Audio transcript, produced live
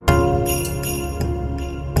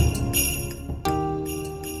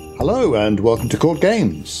Hello and welcome to Court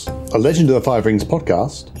Games, a Legend of the Five Rings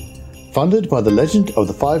podcast, funded by the Legend of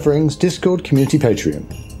the Five Rings Discord community Patreon.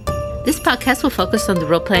 This podcast will focus on the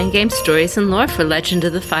role-playing game stories and lore for Legend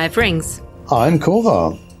of the Five Rings. I'm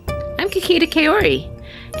Korvar. I'm Kikita Kaori.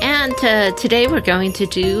 And today we're going to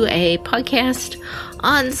do a podcast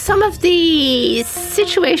on some of the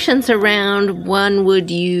situations around one would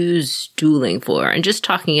use dueling for, and just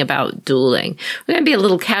talking about dueling. We're going to be a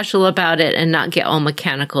little casual about it and not get all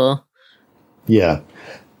mechanical. Yeah.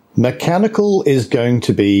 Mechanical is going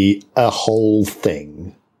to be a whole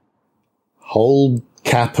thing. Whole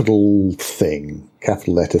capital thing.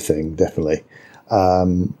 Capital letter thing, definitely.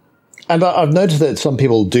 And I've noticed that some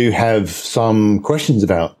people do have some questions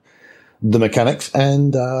about the mechanics,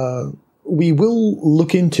 and we will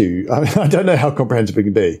look into. I don't know how comprehensive it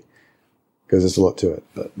can be because there's a lot to it.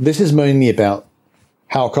 But this is mainly about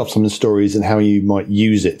how it crops up in stories and how you might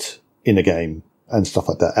use it in a game and stuff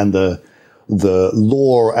like that, and the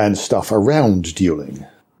lore and stuff around dueling.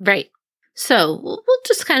 Right. So we'll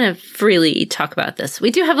just kind of freely talk about this.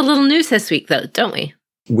 We do have a little news this week, though, don't we?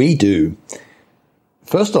 We do.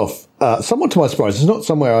 First off, somewhat to my surprise, it's not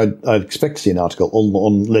somewhere I'd expect to see an article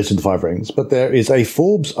on Legend of the Five Rings, but there is a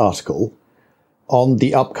Forbes article on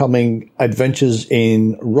the upcoming Adventures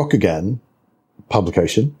in Rokugan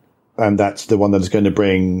publication, and that's the one that is going to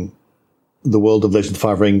bring the world of Legend of the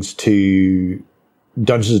Five Rings to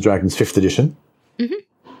Dungeons & Dragons 5th edition.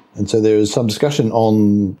 Mm-hmm. And so there is some discussion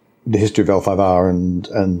on the history of L5R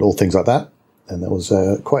and all things like that, and that was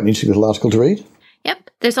quite an interesting little article to read. Yep.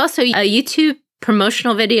 There's also a YouTube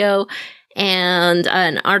promotional video and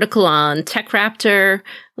an article on TechRaptor.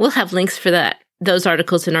 We'll have links for those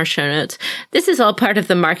articles in our show notes. This is all part of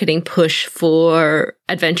the marketing push for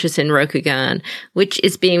Adventures in Rokugan, which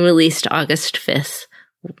is being released August 5th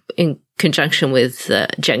in conjunction with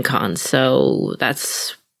Gen Con. So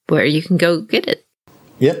that's where you can go get it.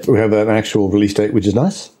 Yep, we have an actual release date, which is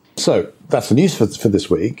nice. So that's the news for this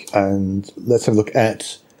week. And let's have a look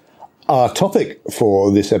at our topic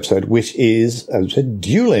for this episode, which is, as I said,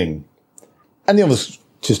 dueling. And the obvious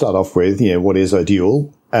to start off with, what is a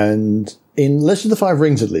duel? And in Legend of the Five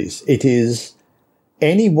Rings, at least, it is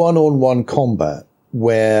any one-on-one combat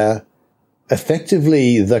where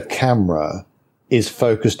effectively the camera is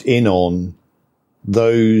focused in on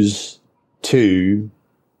those two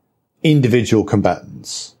individual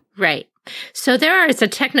combatants. Right. So there is a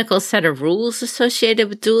technical set of rules associated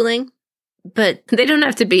with dueling, but they don't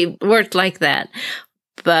have to be worked like that.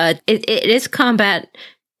 But it is combat.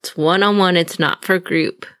 It's one-on-one. It's not for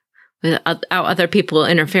group without other people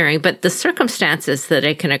interfering. But the circumstances that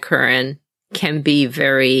it can occur in can be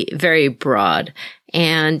very, very broad.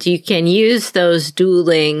 And you can use those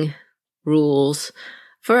dueling rules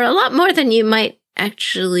for a lot more than you might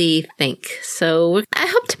actually think. So I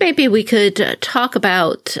hoped maybe we could talk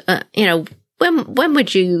about, when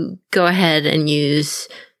would you go ahead and use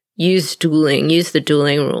the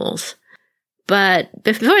dueling rules. But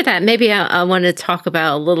before that, maybe I want to talk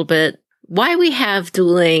about a little bit why we have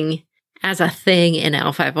dueling as a thing in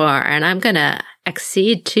L5R. And I'm going to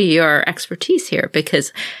accede to your expertise here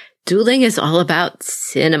because dueling is all about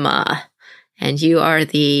cinema. And you are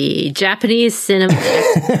the Japanese cinema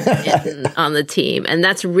expert on the team. And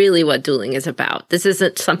that's really what dueling is about. This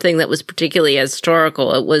isn't something that was particularly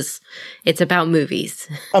historical. It's about movies.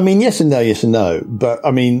 I mean, yes and no. But,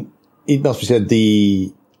 I mean, it must be said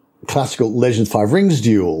the classical Legend of the Five Rings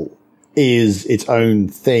duel is its own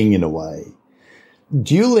thing in a way.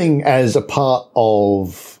 Dueling as a part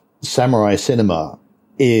of samurai cinema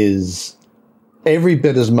is every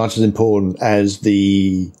bit as much as important as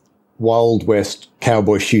the Wild West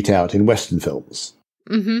cowboy shootout in Western films.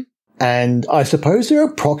 Mm-hmm. And I suppose they're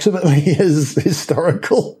approximately as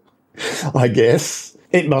historical, I guess.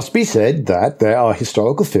 It must be said that there are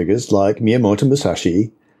historical figures like Miyamoto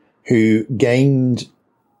Musashi who gained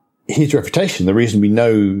his reputation. The reason we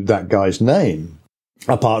know that guy's name,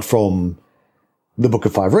 apart from the Book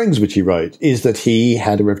of Five Rings, which he wrote, is that he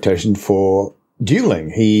had a reputation for dueling.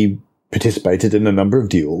 He participated in a number of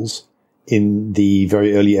duels in the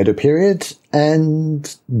very early Edo period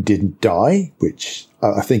and didn't die, which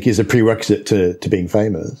I think is a prerequisite to being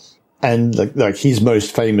famous. And like his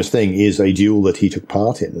most famous thing is a duel that he took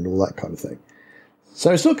part in and all that kind of thing.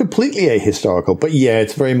 So it's not completely ahistorical, but yeah,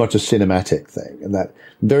 it's very much a cinematic thing, and that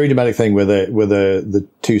very dramatic thing where the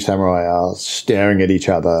two samurai are staring at each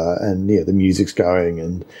other, and the music's going,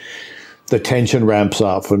 and the tension ramps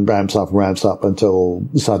up and ramps up and ramps up until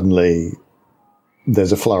suddenly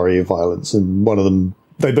there's a flurry of violence, and one of them,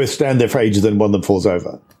 they both stand there for ages, and one of them falls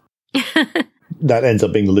over. That ends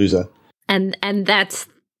up being the loser. And that's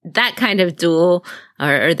that kind of duel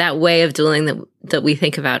or that way of dueling that we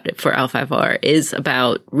think about it for L5R is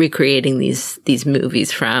about recreating these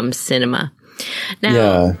movies from cinema.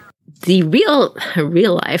 Now, the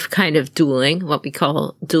real life kind of dueling, what we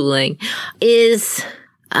call dueling, is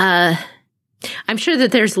I'm sure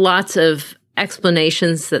that there's lots of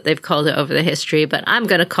explanations that they've called it over the history, but I'm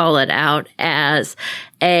going to call it out as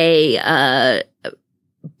a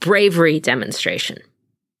bravery demonstration.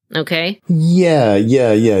 Okay? Yeah.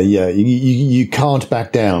 You can't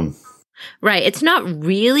back down. Right. It's not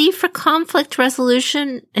really for conflict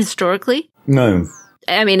resolution historically. No.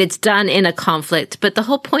 I mean, it's done in a conflict, but the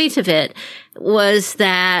whole point of it was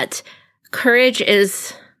that courage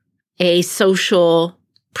is a social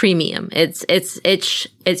premium. It's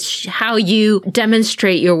how you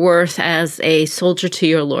demonstrate your worth as a soldier to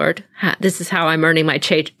your lord. This is how I'm earning my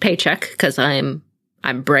paycheck because I'm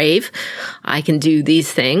brave. I can do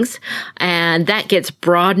these things. And that gets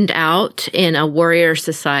broadened out in a warrior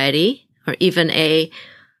society or even a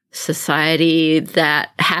society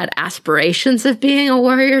that had aspirations of being a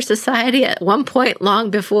warrior society at one point long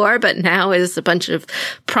before, but now is a bunch of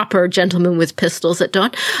proper gentlemen with pistols at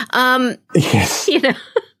dawn. Yes. You know,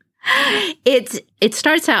 it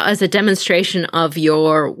starts out as a demonstration of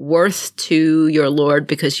your worth to your lord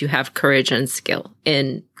because you have courage and skill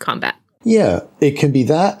in combat. Yeah, it can be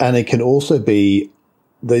that, and it can also be,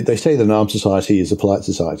 they say that an armed society is a polite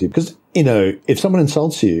society because, you know, if someone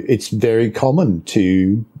insults you, it's very common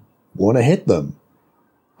to want to hit them.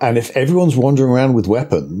 And if everyone's wandering around with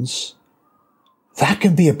weapons, that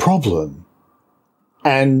can be a problem.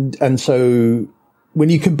 And so when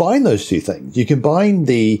you combine those two things, you combine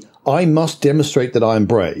the I must demonstrate that I'm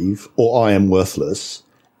brave or I am worthless,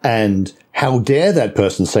 and how dare that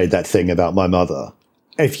person say that thing about my mother.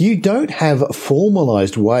 If you don't have a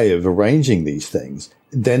formalized way of arranging these things,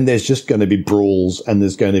 then there's just going to be brawls and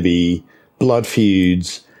there's going to be blood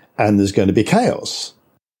feuds and there's going to be chaos.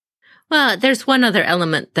 Well, there's one other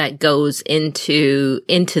element that goes into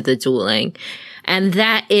the dueling, and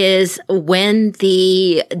that is when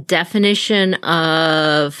the definition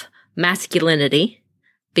of masculinity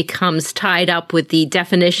becomes tied up with the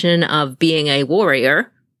definition of being a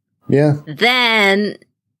warrior. Yeah. Then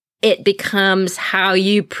it becomes how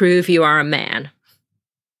you prove you are a man,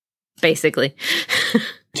 basically.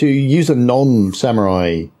 To use a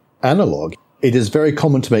non-samurai analog, it is very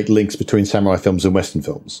common to make links between samurai films and Western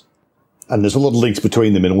films. And there's a lot of links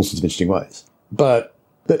between them in all sorts of interesting ways. But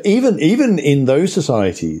even in those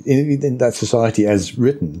societies, in that society as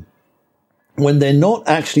written, when they're not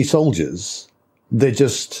actually soldiers, they're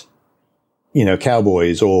just, you know,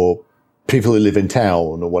 cowboys or people who live in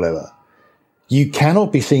town or whatever. You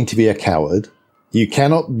cannot be seen to be a coward. You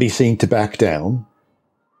cannot be seen to back down.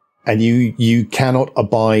 And you cannot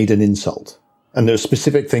abide an insult. And there are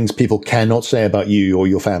specific things people cannot say about you or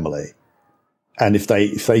your family. And if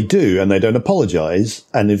they do and they don't apologize,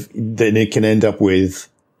 then it can end up with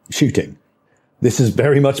shooting. This has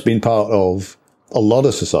very much been part of a lot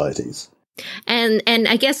of societies. And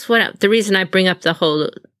I guess the reason I bring up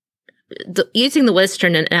using the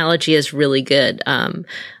Western analogy is really good.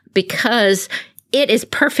 Because it is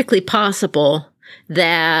perfectly possible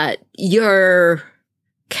that your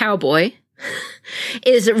cowboy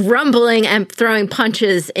is rumbling and throwing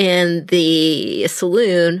punches in the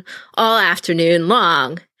saloon all afternoon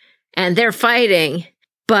long, and they're fighting,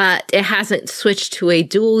 but it hasn't switched to a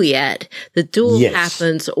duel yet. The duel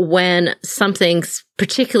happens when something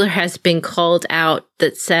particular has been called out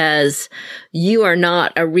that says, you are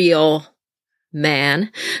not a real man.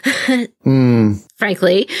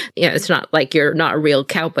 Frankly, you know, it's not like you're not a real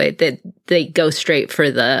cowboy. They go straight for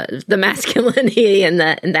the masculinity and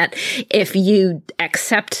that if you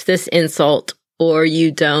accept this insult or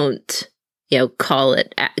you don't, you know, call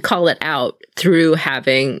it out through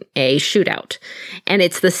having a shootout. And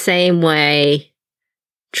it's the same way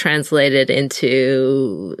translated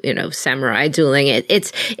into, you know, samurai dueling.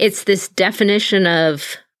 It's this definition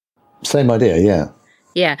of same idea, yeah.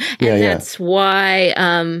 Yeah. And that's why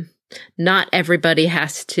not everybody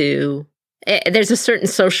has to. There's a certain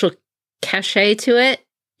social cachet to it.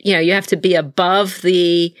 You know, you have to be above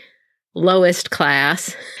the lowest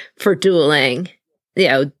class for dueling, you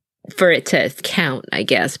know, for it to count, I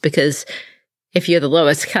guess, because if you're the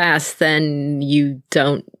lowest class, then you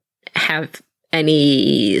don't have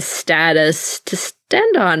any status to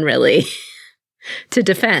stand on, really, to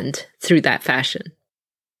defend through that fashion.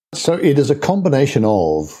 So it is a combination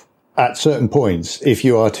of, at certain points, if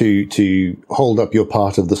you are to hold up your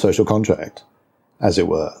part of the social contract, as it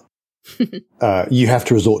were, you have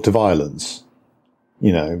to resort to violence.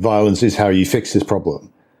 You know, violence is how you fix this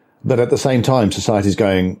problem. But at the same time, society's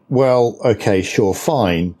going, well, okay, sure,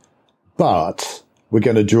 fine, but we're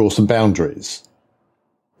going to draw some boundaries.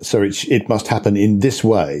 So it must happen in this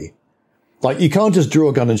way. Like, you can't just draw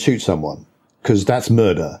a gun and shoot someone, because that's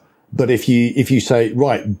murder. But if you say,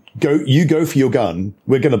 right, you go for your gun,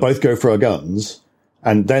 we're going to both go for our guns,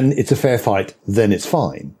 and then it's a fair fight, then it's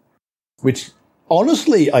fine. Which,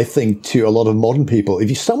 honestly, I think to a lot of modern people,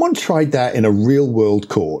 if someone tried that in a real world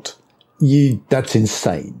court, that's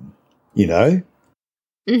insane, you know?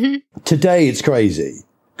 Mm-hmm. Today it's crazy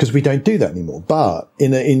because we don't do that anymore. But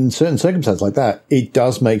in certain circumstances like that, it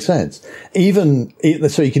does make sense.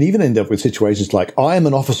 So you can even end up with situations like, I am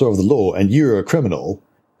an officer of the law and you're a criminal,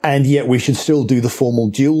 and yet we should still do the formal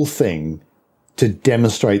duel thing to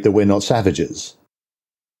demonstrate that we're not savages.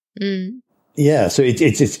 Mm. Yeah, so it's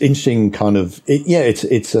interesting kind of,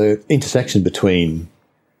 it's a intersection between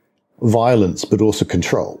violence but also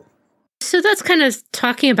control. So that's kind of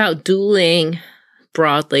talking about dueling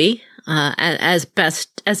broadly, as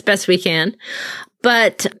best we can.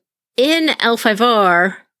 But in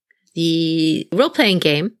L5R, the role-playing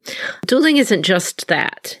game, dueling isn't just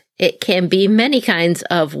that. It can be many kinds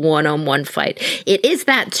of one-on-one fight. It is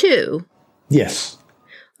that too. Yes.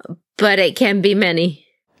 But it can be many.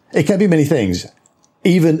 It can be many things.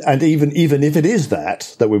 Even if it is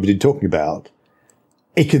that we've been talking about,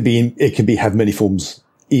 it can have many forms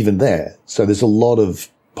even there. So there's a lot of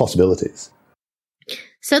possibilities.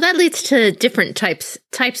 So that leads to different types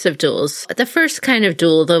of duels. The first kind of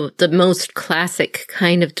duel, the most classic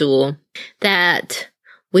kind of duel that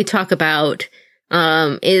we talk about,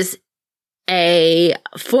 is a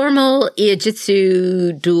formal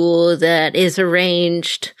Iijitsu duel that is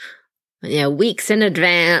arranged, weeks in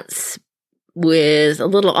advance with a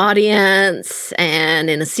little audience and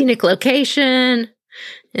in a scenic location.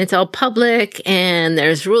 It's all public and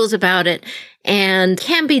there's rules about it, and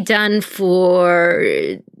can be done for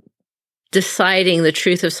deciding the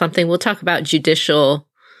truth of something. We'll talk about judicial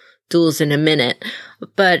duels in a minute,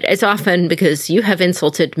 but it's often because you have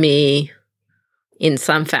insulted me in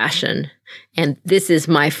some fashion, and this is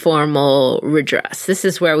my formal redress. This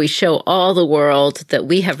is where we show all the world that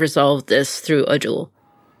we have resolved this through a duel.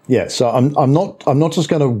 Yeah, so I'm not just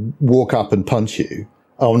going to walk up and punch you.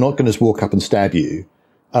 I'm not going to just walk up and stab you.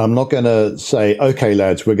 I'm not going to say, okay,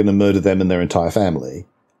 lads, we're going to murder them and their entire family,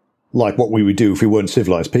 like what we would do if we weren't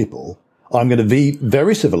civilized people. I'm going to be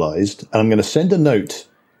very civilized, and I'm going to send a note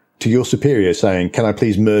to your superior saying, can I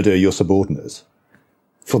please murder your subordinate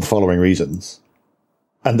for the following reasons?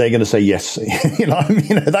 And they're going to say yes,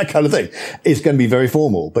 that kind of thing. It's going to be very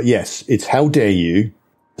formal, but yes, it's how dare you,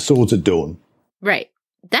 swords at dawn. Right.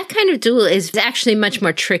 That kind of duel is actually much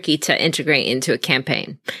more tricky to integrate into a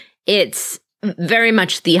campaign. It's very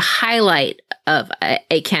much the highlight of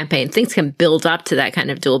a campaign. Things can build up to that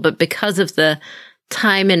kind of duel, but because of the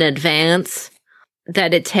time in advance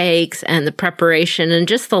that it takes and the preparation and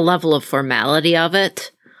just the level of formality of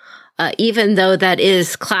it, even though that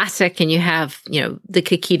is classic and you have, the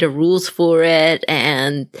Kakita rules for it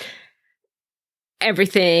and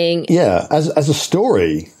everything. Yeah, as a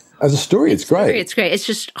story, it's great. It's great. It's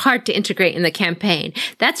just hard to integrate in the campaign.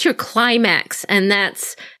 That's your climax, and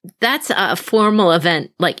that's a formal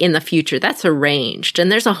event, like in the future. That's arranged,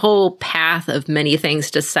 and there's a whole path of many things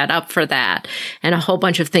to set up for that, and a whole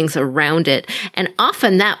bunch of things around it. And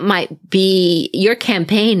often that might be your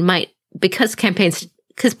campaign because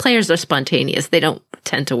players are spontaneous. They don't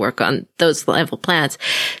tend to work on those level plans.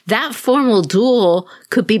 That formal duel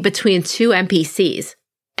could be between two NPCs,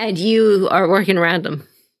 and you are working around them.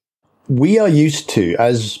 We are used to,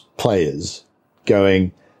 as players,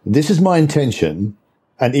 going, this is my intention,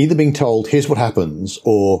 and either being told, here's what happens,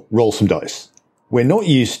 or roll some dice. We're not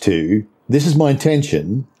used to, this is my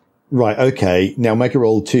intention, right, okay, now make a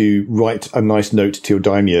roll to write a nice note to your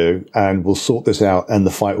daimyo, and we'll sort this out, and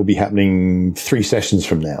the fight will be happening 3 sessions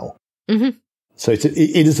from now. Mm-hmm. So it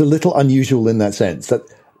is a little unusual in that sense, that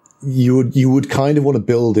you would kind of want to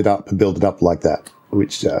build it up like that,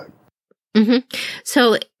 which... Mm-hmm.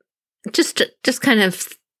 So... Just kind of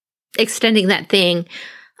extending that thing.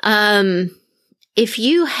 If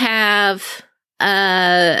you have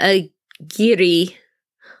a giri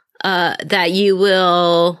that you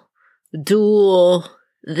will duel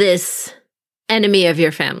this enemy of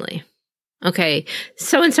your family. Okay,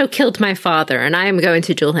 so and so killed my father, and I am going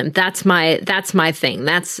to duel him. That's my thing.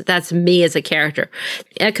 That's me as a character.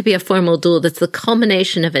 That could be a formal duel. That's the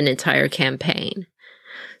culmination of an entire campaign.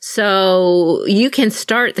 So you can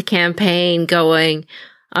start the campaign going,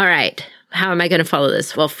 all right, how am I going to follow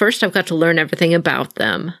this? Well, first I've got to learn everything about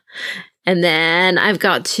them. And then I've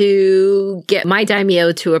got to get my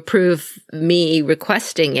daimyo to approve me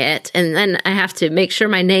requesting it. And then I have to make sure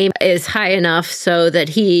my name is high enough so that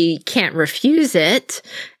he can't refuse it.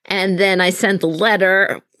 And then I send the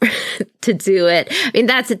letter to do it. I mean,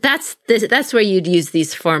 that's where you'd use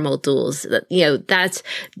these formal duels. That's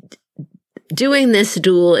doing this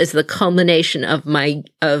duel is the culmination of my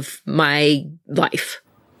life.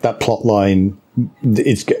 That plot line,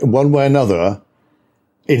 it's one way or another,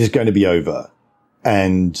 it is going to be over.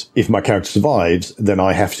 And if my character survives, then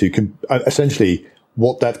I have to essentially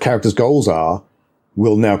what that character's goals are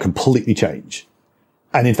will now completely change.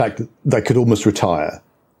 And in fact, they could almost retire,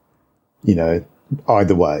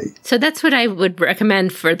 either way. So that's what I would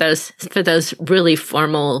recommend for those really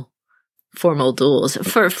formal duels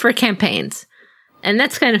for campaigns. And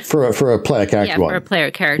that's kind of for a player character one. For a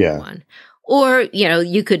player character one. Or,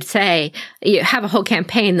 you could say you have a whole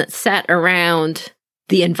campaign that's set around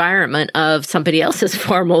the environment of somebody else's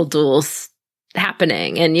formal duels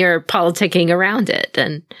happening, and you're politicking around it,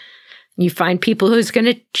 and you find people who's going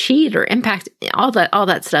to cheat or impact all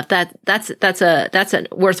that stuff. That's a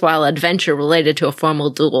worthwhile adventure related to a formal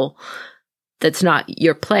duel. That's not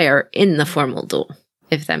your player in the formal duel,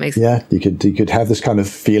 if that makes sense. Yeah, you could have this kind of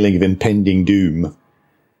feeling of impending doom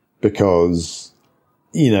because,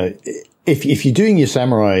 if you're doing your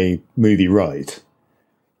samurai movie right,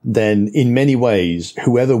 then in many ways,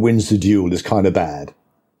 whoever wins the duel is kind of bad.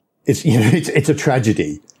 It's a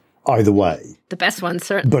tragedy either way. The best one,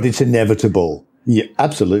 certainly. But it's inevitable. Yeah,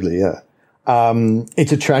 absolutely. Yeah.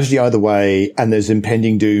 It's a tragedy either way. And there's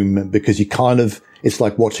impending doom because it's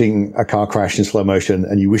like watching a car crash in slow motion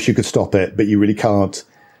and you wish you could stop it, but you really can't.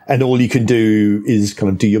 And all you can do is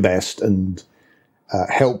kind of do your best and,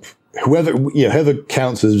 help whoever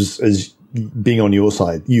counts as being on your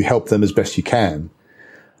side, you help them as best you can.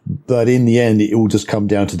 But in the end, it will just come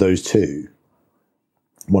down to those two.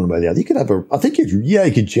 One way or the other.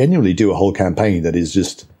 You could genuinely do a whole campaign that is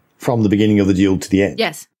just from the beginning of the duel to the end.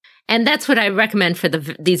 Yes. And that's what I recommend for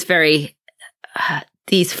these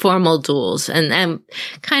formal duels and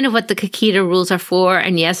kind of what the Kakita rules are for.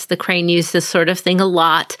 And yes, the Crane use this sort of thing a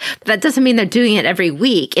lot. But that doesn't mean they're doing it every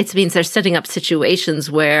week. It means they're setting up situations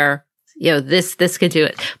where, this could do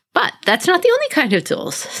it. But that's not the only kind of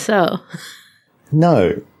duels. So.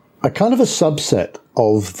 No. A kind of a subset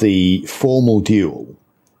of the formal duel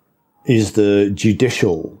is the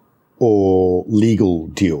judicial or legal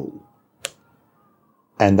duel.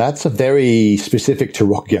 And that's a very specific to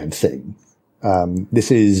Rokugan thing.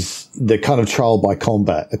 This is the kind of trial by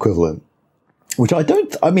combat equivalent, which it's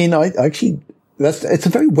a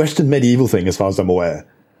very Western medieval thing as far as I'm aware.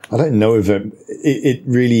 I don't know of it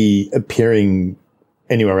really appearing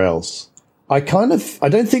anywhere else. I don't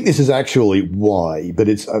think this is actually why, but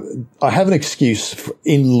I have an excuse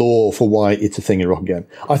in lore for why it's a thing in Rokugan.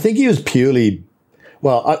 I think it was purely,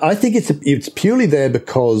 I think it's purely there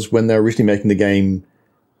because when they were originally making the game,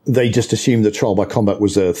 they just assumed that trial by combat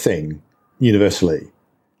was a thing universally.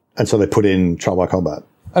 And so they put in trial by combat.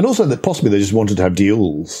 And also that possibly they just wanted to have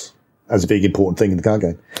duels as a big important thing in the card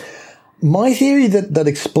game. My theory that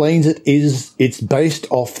explains it is it's based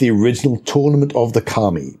off the original Tournament of the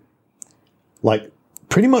Kami. Like,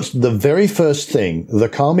 pretty much the very first thing the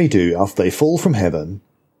Kami do after they fall from heaven,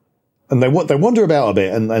 and they wander about a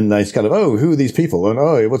bit, and they kind of, oh, who are these people? And,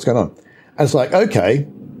 oh, what's going on? And it's like, okay,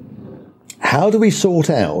 how do we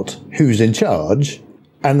sort out who's in charge?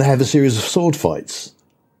 And they have a series of sword fights.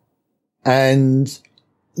 And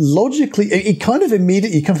logically, it kind of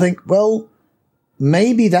immediately, you kind of think, well,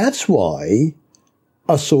 maybe that's why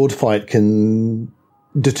a sword fight can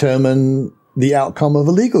determine the outcome of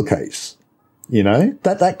a legal case.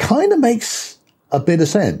 That kind of makes a bit of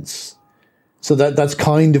sense. So that's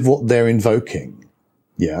kind of what they're invoking.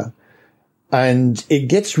 Yeah. And it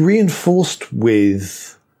gets reinforced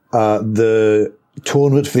with, the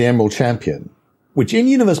tournament for the Emerald Champion, which in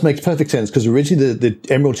universe makes perfect sense because originally the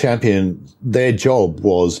Emerald Champion, their job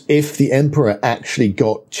was if the Emperor actually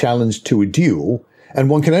got challenged to a duel, and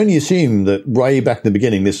one can only assume that way back in the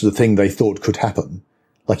beginning, this was a thing they thought could happen.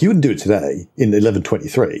 Like, you wouldn't do it today in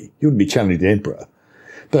 1123. You wouldn't be challenging the Emperor.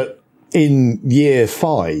 But in year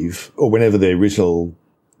 5, or whenever the original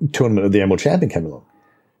tournament of the Emerald Champion came along,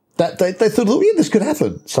 that they thought, oh, yeah, this could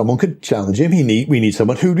happen. Someone could challenge him. We need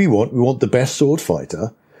someone. Who do we want? We want the best sword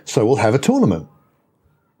fighter. So we'll have a tournament.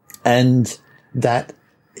 And that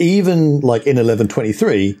even like in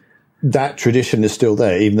 1123, that tradition is still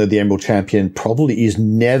there, even though the Emerald Champion probably is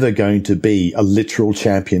never going to be a literal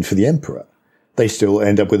champion for the Emperor. They still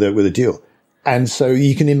end up with a duel. And so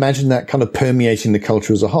you can imagine that kind of permeating the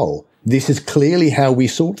culture as a whole. This is clearly how we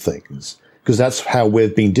sort things. because that's how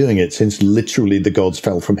we've been doing it since literally the gods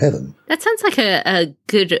fell from heaven. That sounds like a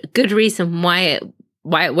good reason why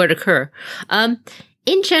it would occur.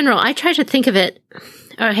 In general, I try to think of it,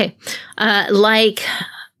 like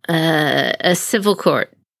a civil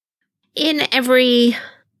court. In every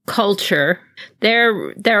culture,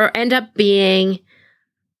 there end up being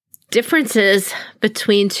differences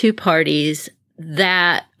between two parties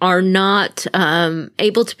that are not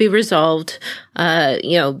able to be resolved,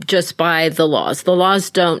 just by the laws. The laws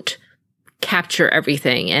don't capture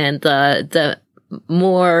everything, and the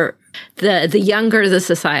younger the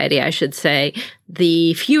society, I should say,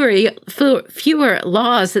 the fewer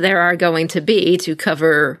laws there are going to be to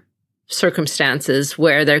cover circumstances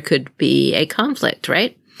where there could be a conflict,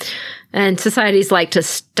 right? And societies like to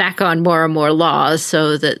stack on more and more laws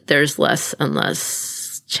so that there's less and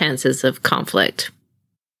less chances of conflict.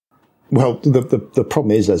 Well, the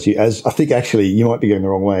problem is, as I think actually you might be going the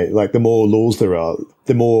wrong way. Like, the more laws there are,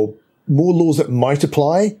 the more laws that might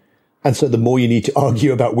apply. And so the more you need to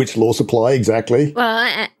argue about which laws apply exactly.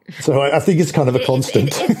 Well, so I think it's kind of a constant.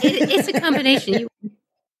 It's a combination.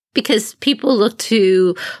 Because people look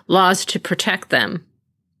to laws to protect them,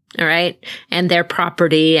 all right, and their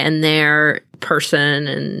property and their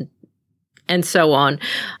person and so on.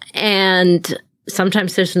 And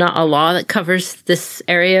sometimes there's not a law that covers this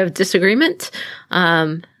area of disagreement.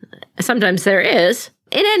 Sometimes there is.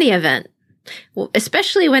 In any event,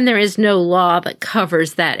 especially when there is no law that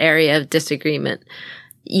covers that area of disagreement,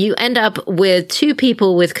 you end up with two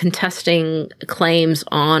people with contesting claims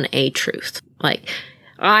on a truth. Like,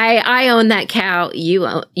 I own that cow.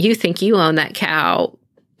 You think you own that cow.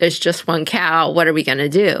 There's just one cow. What are we going to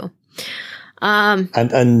do?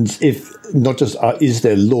 And if not just is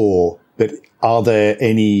there law, but are there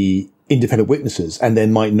any independent witnesses? And there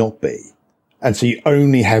might not be. And so you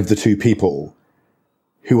only have the two people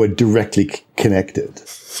who are directly connected.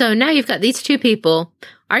 So now you've got these two people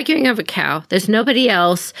arguing over a cow. There's nobody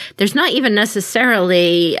else. There's not even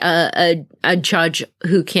necessarily a judge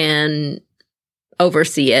who can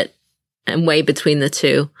oversee it and weigh between the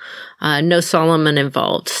two. No Solomon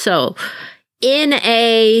involved. So in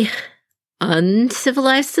a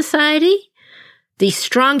uncivilized society, the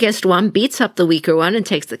strongest one beats up the weaker one and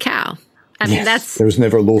takes the cow. I mean, there was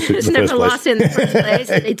never a lawsuit in the first place. There's never a lawsuit in the first place.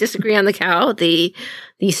 They disagree on the cow. The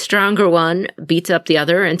stronger one beats up the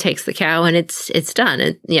other and takes the cow, and it's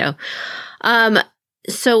done.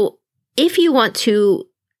 So if you want to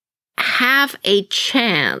have a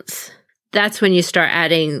chance, that's when you start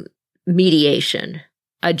adding mediation,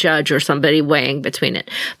 a judge or somebody weighing between it.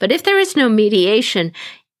 But if there is no mediation,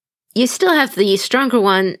 you still have the stronger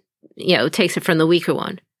one, takes it from the weaker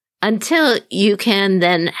one until you can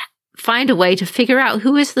then find a way to figure out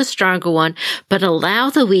who is the stronger one, but allow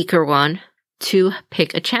the weaker one to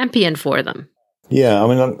pick a champion for them. Yeah,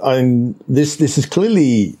 I mean, this is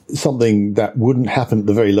clearly something that wouldn't happen at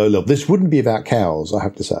the very low level. This wouldn't be about cows, I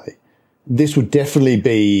have to say. This would definitely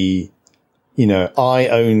be, I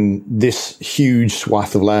own this huge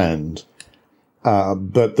swath of land,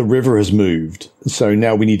 but the river has moved, so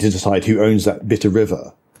now we need to decide who owns that bit of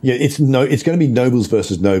river. Yeah, it's going to be nobles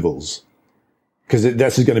versus nobles. Because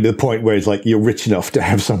that's going to be the point where it's like you're rich enough to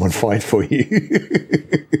have someone fight for you.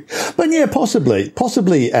 But yeah,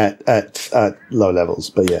 possibly at low levels.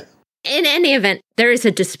 But yeah. In any event, there is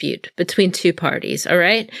a dispute between two parties. All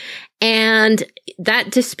right. And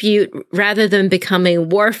that dispute, rather than becoming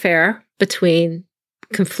warfare between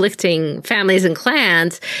conflicting families and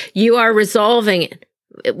clans, you are resolving it,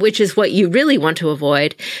 which is what you really want to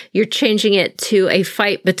avoid. You're changing it to a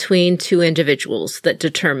fight between two individuals that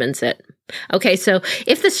determines it. Okay, so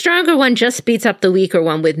if the stronger one just beats up the weaker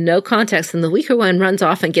one with no context, and the weaker one runs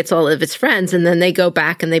off and gets all of its friends, and then they go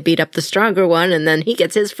back and they beat up the stronger one, and then he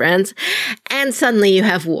gets his friends, and suddenly you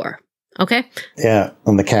have war. Okay? Yeah,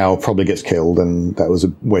 and the cow probably gets killed, and that was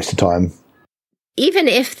a waste of time. Even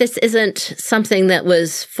if this isn't something that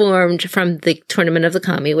was formed from the Tournament of the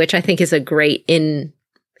Kami, which I think is a great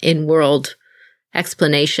in-world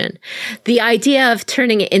explanation, the idea of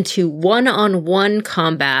turning it into one-on-one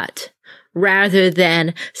combat rather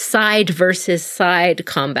than side versus side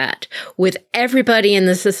combat, with everybody in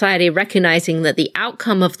the society recognizing that the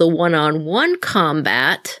outcome of the one-on-one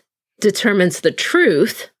combat determines the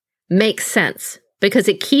truth, makes sense, because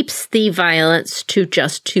it keeps the violence to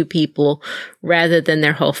just two people rather than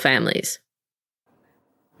their whole families.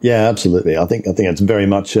 Yeah, absolutely. I think it's very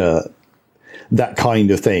much that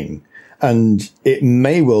kind of thing. And it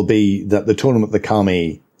may well be that the Tournament of the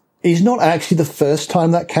Kami is not actually the first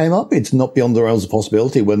time that came up. It's not beyond the realms of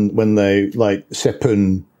possibility when they, like,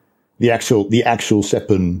 Sepun, the actual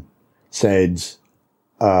Sepun said,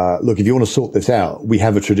 look, if you want to sort this out, we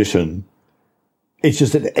have a tradition. It's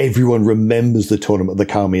just that everyone remembers the Tournament of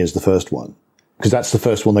the Kami as the first one, because that's the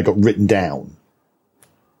first one that got written down.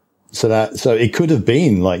 So it could have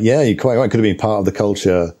been like, yeah, you're quite right, it could have been part of the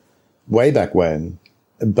culture way back when,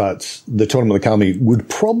 but the Tournament of the Kami would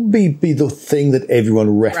probably be the thing that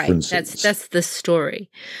everyone references. Right, that's the story.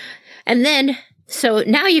 And then, so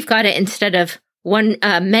now you've got it, instead of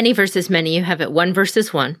many versus many, you have it 1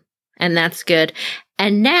 versus 1, and that's good.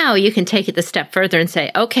 And now you can take it the step further and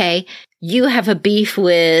say, okay, you have a beef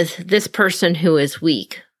with this person who is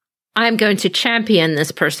weak. I'm going to champion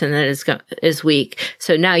this person that is weak.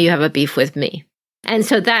 So now you have a beef with me. And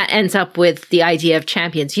so that ends up with the idea of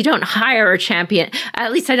champions. You don't hire a champion.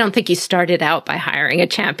 At least I don't think you started out by hiring a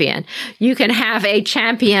champion. You can have a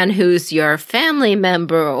champion who's your family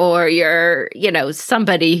member, or your,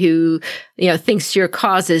 somebody who, thinks your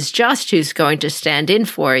cause is just, who's going to stand in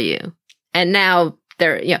for you. And now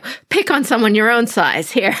pick on someone your own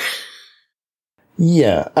size here.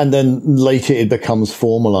 Yeah, and then later it becomes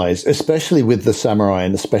formalized, especially with the samurai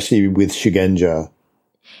and especially with Shugenja.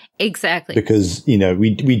 Exactly. Because,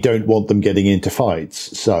 we don't want them getting into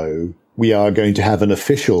fights, so we are going to have an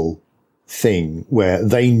official thing where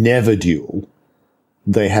they never duel.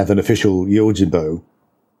 They have an official Yojimbo.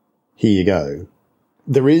 Here you go.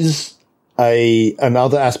 There is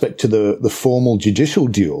another aspect to the formal judicial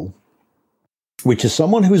duel, which is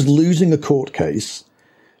someone who is losing a court case.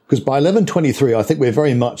 Because by 1123, I think we're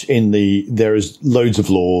very much in there is loads of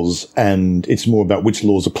laws, and it's more about which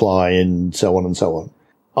laws apply and so on and so on.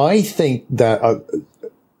 I think that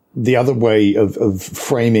the other way of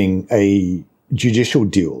framing a judicial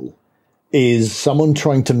duel is someone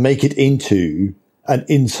trying to make it into an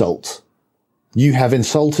insult. You have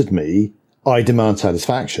insulted me, I demand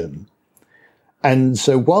satisfaction. And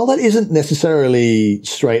so while that isn't necessarily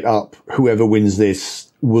straight up, whoever wins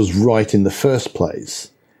this was right in the first place,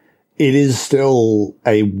 it is still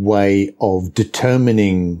a way of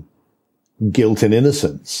determining guilt and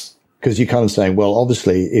innocence. Because you're kind of saying, well,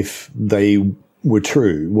 obviously, if they were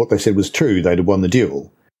true, what they said was true, they'd have won the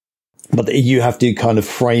duel. But you have to kind of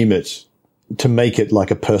frame it to make it like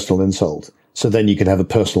a personal insult. So then you can have a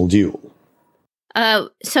personal duel.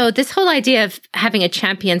 So this whole idea of having a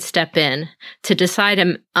champion step in to decide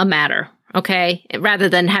a matter, okay, rather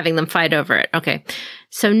than having them fight over it. Okay.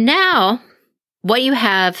 So now what you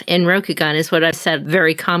have in Rokugan is what I've said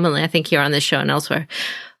very commonly, I think here on this show and elsewhere.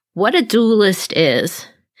 What a duelist is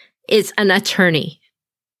an attorney.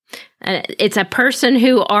 It's a person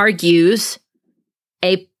who argues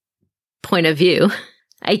a point of view,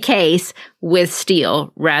 a case with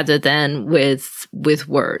steel rather than with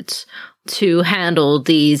words to handle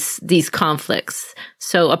these conflicts.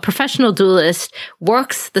 So a professional duelist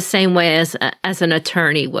works the same way as an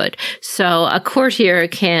attorney would. So a courtier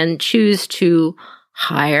can choose to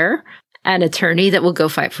hire an attorney that will go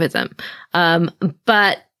fight for them.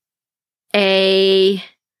 But a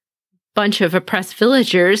bunch of oppressed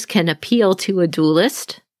villagers can appeal to a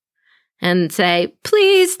duelist and say,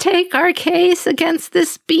 please take our case against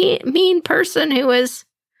this mean person who is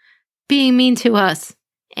being mean to us.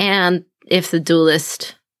 And if the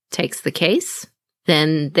duelist takes the case,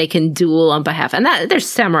 then they can duel on behalf. And there's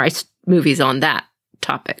samurai movies on that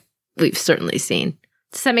topic we've certainly seen.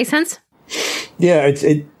 Does that make sense? Yeah,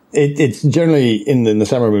 it's generally in the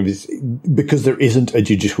samurai movies, because there isn't a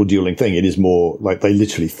judicial dueling thing. It is more like they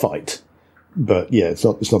literally fight. But yeah, it's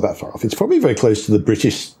not that far off. It's probably very close to the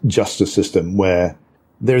British justice system, where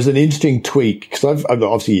there's an interesting tweak. Because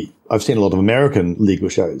I've seen a lot of American legal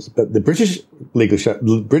shows, but the British legal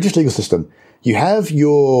system, you have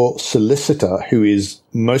your solicitor, who is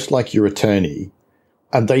most like your attorney,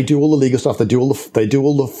 and they do all the legal stuff. They do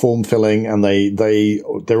all the form filling, and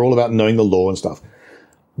they're all about knowing the law and stuff.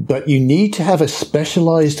 But you need to have a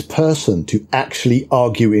specialized person to actually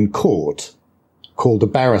argue in court, called a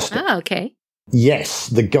barrister. Oh, okay. Yes,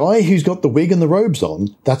 the guy who's got the wig and the robes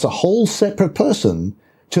on, that's a whole separate person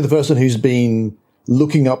to the person who's been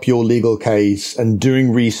looking up your legal case and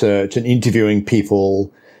doing research and interviewing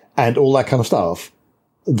people and all that kind of stuff.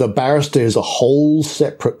 The barrister is a whole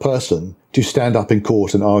separate person to stand up in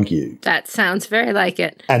court and argue. That sounds very like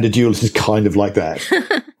it. And a duelist is kind of like that.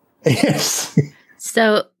 Yes.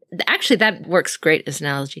 So actually, that works great as an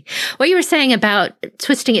analogy. What you were saying about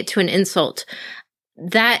twisting it to an insult,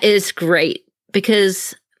 that is great,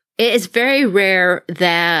 because it is very rare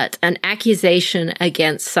that an accusation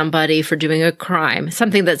against somebody for doing a crime,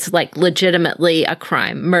 something that's like legitimately a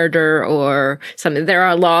crime, murder or something, there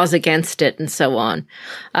are laws against it and so on.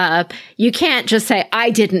 You can't just say,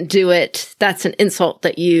 I didn't do it. That's an insult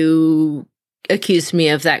that you accused me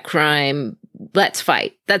of that crime let's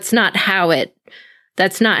fight. That's not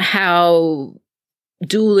how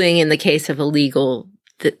dueling in the case of a legal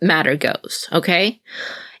matter goes, okay?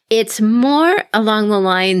 It's more along the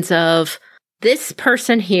lines of, this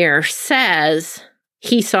person here says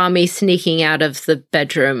he saw me sneaking out of the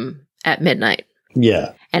bedroom at midnight.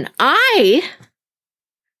 Yeah. And I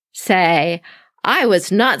say, I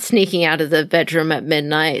was not sneaking out of the bedroom at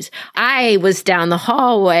midnight. I was down the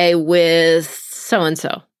hallway with so-and-so.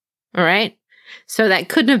 All right? So that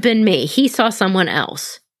couldn't have been me. He saw someone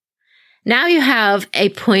else. Now you have a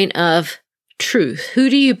point of truth. Who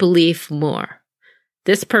do you believe more?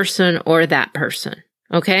 This person or that person?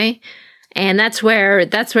 Okay? And that's where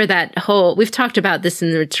that whole, we've talked about this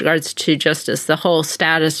in regards to justice, the whole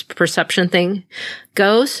status perception thing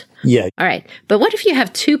goes. Yeah. All right. But what if you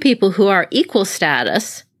have two people who are equal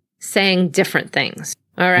status saying different things?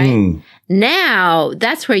 All right. Now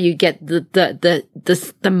that's where you get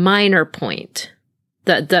the minor point,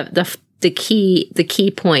 the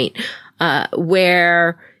key point,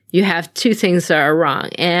 where you have two things that are wrong.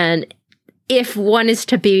 And if one is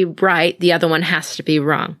to be right, the other one has to be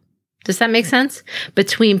wrong. Does that make sense?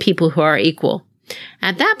 Between people who are equal.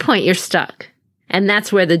 At that point, you're stuck. And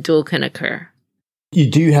that's where the duel can occur. You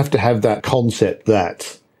do have to have that concept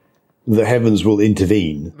that the heavens will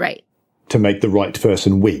intervene. Right. To make the right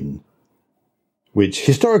person win. Which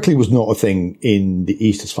historically was not a thing in the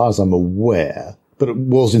East as far as I'm aware. But it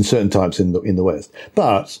was in certain times in the West.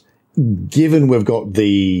 But given we've got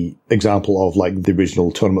the example of like the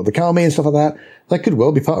original Tournament of the Kami and stuff like that could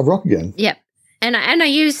well be part of Rokugan. Yep. And I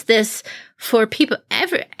use this for people.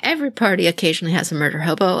 Every party occasionally has a murder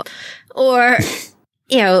hobo, or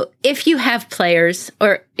if you have players,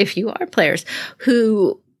 or if you are players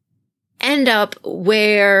who end up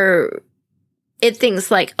where things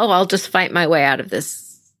like, oh, I'll just fight my way out of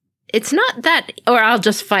this. It's not that, or I'll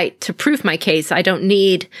just fight to prove my case. I don't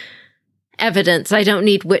need evidence. I don't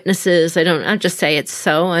need witnesses. I'll just say it's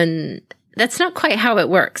so, and that's not quite how it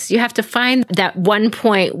works. You have to find that one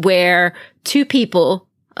point where two people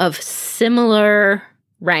of similar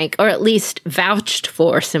rank, or at least vouched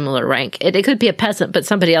for similar rank, it could be a peasant, but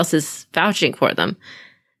somebody else is vouching for them,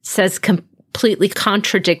 says completely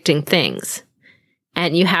contradicting things.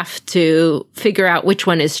 And you have to figure out which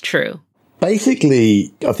one is true.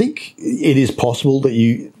 Basically, I think it is possible that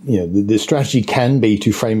the strategy can be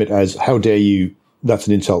to frame it as, how dare you, that's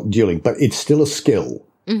an insult, dueling, but it's still a skill.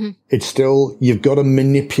 Mm-hmm. It's still, you've got to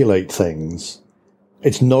manipulate things.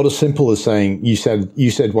 It's not as simple as saying, you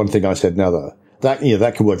said one thing, I said another. That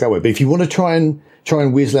can work that way. But if you want to try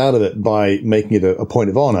and whiz out of it by making it a point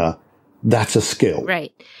of honor, that's a skill.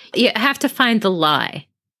 Right. You have to find the lie.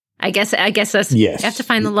 I guess that's, yes. You have to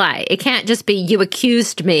find the lie. It can't just be, you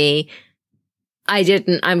accused me, I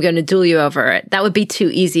didn't, I'm going to duel you over it. That would be too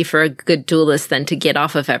easy for a good duelist then to get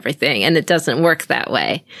off of everything. And it doesn't work that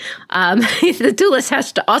way. The duelist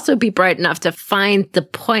has to also be bright enough to find the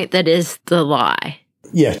point that is the lie.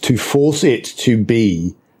 Yeah, to force it to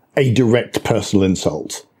be a direct personal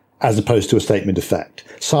insult as opposed to a statement of fact.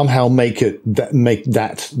 Somehow make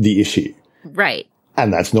that the issue. Right.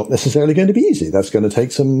 And that's not necessarily going to be easy. That's going to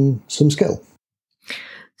take some skill.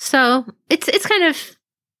 So it's kind of,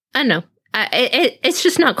 I don't know. It's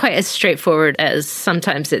just not quite as straightforward as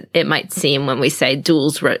sometimes it might seem when we say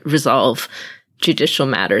duels resolve judicial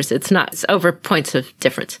matters. It's not. It's over points of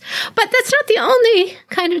difference. But that's not the only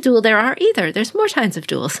kind of duel there are either. There's more kinds of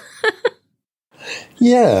duels.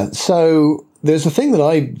 Yeah. So there's a thing that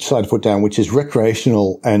I decided to put down, which is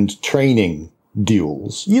recreational and training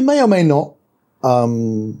duels. You may or may not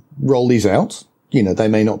roll these out. They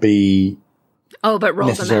may not be. Oh, but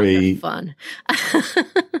roll them out, they're fun.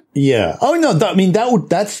 Yeah. Oh no,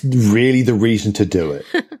 that's really the reason to do it.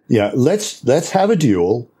 Yeah. Let's have a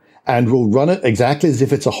duel, and we'll run it exactly as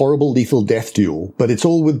if it's a horrible lethal death duel, but it's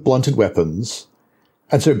all with blunted weapons.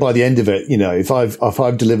 And so by the end of it, if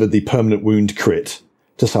I've delivered the permanent wound crit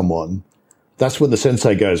to someone, that's when the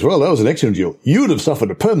sensei goes, well, that was an excellent duel. You would have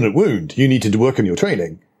suffered a permanent wound. You need to work on your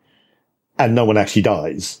training. And no one actually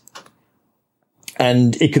dies.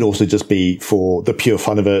 And it could also just be for the pure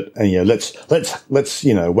fun of it. And, let's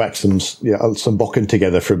whack some bokken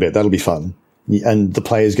together for a bit. That'll be fun. And the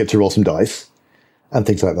players get to roll some dice and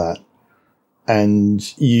things like that.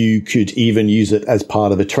 And you could even use it as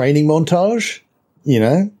part of a training montage,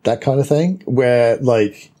 that kind of thing, where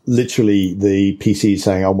literally the PC is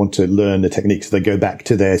saying, I want to learn the techniques. They go back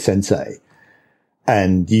to their sensei,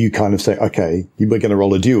 and you kind of say, okay, we're going to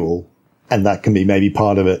roll a duel. And that can be maybe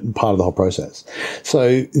part of it and part of the whole process.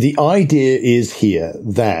 So the idea is here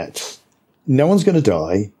that no one's going to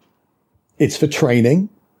die. It's for training.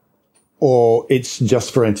 or it's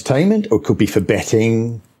just for entertainment, or it could be for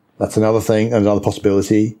betting. That's another thing, another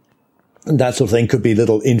possibility. And that sort of thing could be a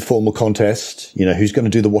little informal contest. Who's going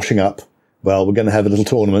to do the washing up? Well, we're going to have a little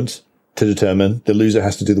tournament to determine. The loser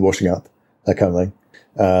has to do the washing up, that kind of thing.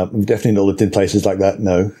 We've definitely not lived in places like that.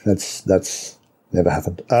 No, that's never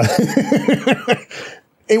happened.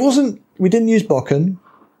 We didn't use Bokken,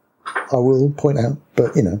 I will point out,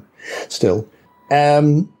 but, still.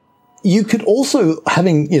 You could also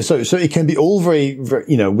so it can be all very,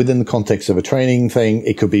 very, within the context of a training thing.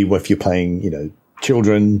 It could be if you're playing,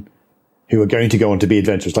 children who are going to go on to be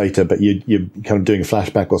adventurers later, but you're kind of doing a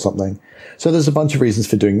flashback or something. So there's a bunch of reasons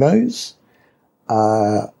for doing those.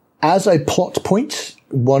 As a plot point,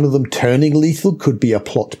 one of them turning lethal could be a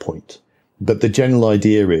plot point, but the general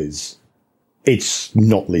idea is it's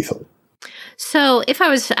not lethal. So if I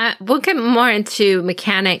was, we'll get more into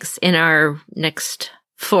mechanics in our next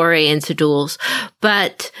foray into duels,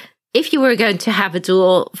 but if you were going to have a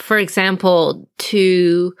duel, for example,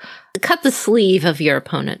 to cut the sleeve of your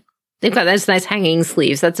opponent, they've got those nice hanging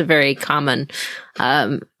sleeves. That's a very common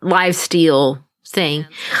live steel thing.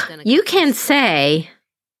 You can say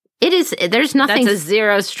there's nothing that's a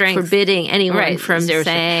zero strength forbidding anyone from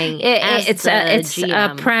saying it's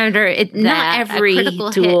a parameter. Not every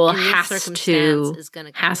duel has to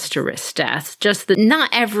risk death. Not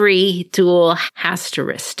every duel has to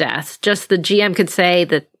risk death. Just the GM could say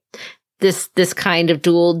that this kind of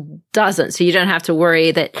duel doesn't, so you don't have to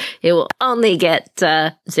worry that it will only get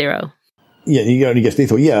 0. Yeah, you only get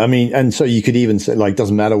lethal. Yeah, I mean, and so you could even say,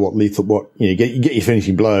 doesn't matter what lethal, you get your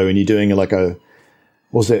finishing blow, and you're doing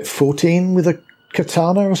was it 14 with a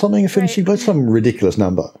katana or something, a finishing blow? Some ridiculous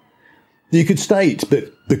number. You could state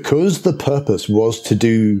that because the purpose was to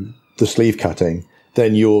do the sleeve cutting,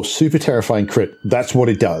 then your super terrifying crit, that's what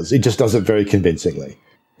it does. It just does it very convincingly,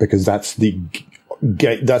 because that's the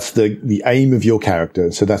aim of your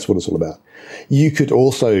character. So that's what it's all about. You could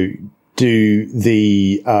also do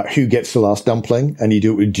the who gets the last dumpling, and you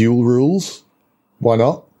do it with dual rules. Why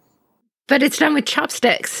not? But it's done with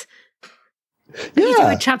chopsticks. Yeah, you do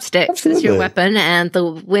with chopsticks as your weapon, and the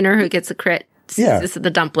winner who gets a crit is the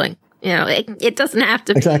dumpling. It doesn't have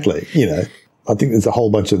to exactly. I think there's a whole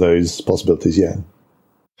bunch of those possibilities. Yeah.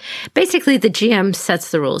 Basically, the GM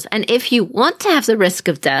sets the rules, and if you want to have the risk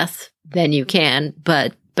of death, then you can,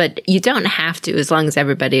 but you don't have to, as long as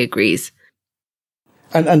everybody agrees.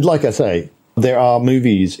 And like I say, there are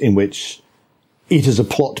movies in which it is a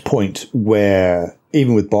plot point where,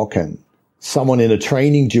 even with Bokken, someone in a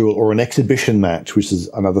training duel or an exhibition match, which is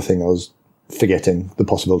another thing I was forgetting the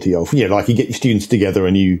possibility of. You get your students together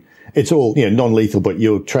and it's all, non-lethal, but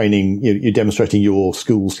you're training, you're demonstrating your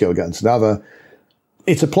school skill against another.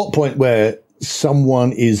 It's a plot point where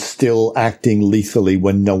someone is still acting lethally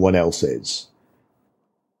when no one else is.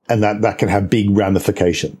 And that can have big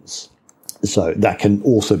ramifications. So that can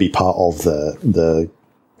also be part of the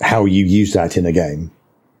how you use that in a game.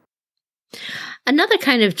 Another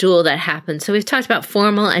kind of duel that happens, so we've talked about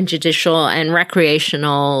formal and judicial and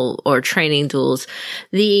recreational or training duels.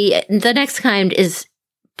 The next kind is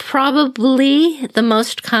probably the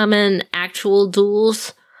most common actual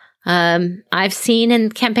duels I've seen in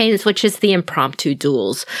campaigns, which is the impromptu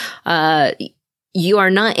duels. You are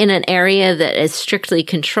not in an area that is strictly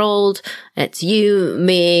controlled. It's you,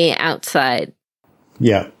 me, outside.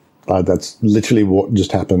 Yeah. That's literally what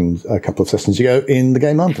just happened a couple of sessions ago in the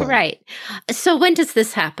game I'm playing. Right. So when does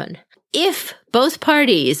this happen? If both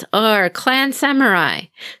parties are clan samurai,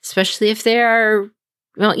 especially if they are,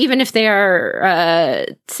 even if they are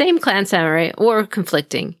same clan samurai or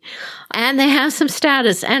conflicting, and they have some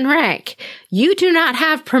status and rank, you do not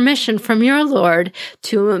have permission from your lord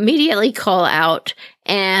to immediately call out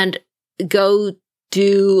and go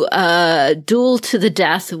do a duel to the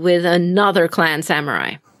death with another clan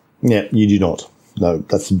samurai. Yeah, you do not. No,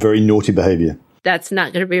 that's very naughty behavior. That's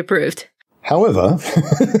not going to be approved. However.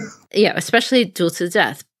 Yeah, especially duel to the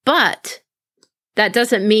death. But that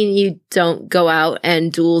doesn't mean you don't go out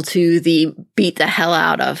and duel to the beat the hell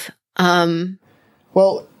out of.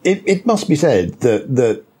 Well, it must be said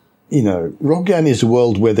that Rogan is a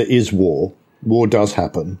world where there is war. War does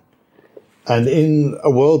happen. And in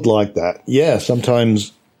a world like that, yeah,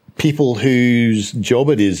 sometimes people whose job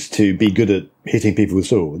it is to be good at hitting people with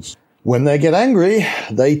swords, when they get angry,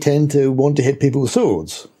 they tend to want to hit people with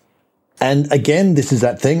swords. And again, this is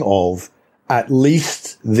that thing of, at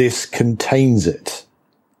least this contains it.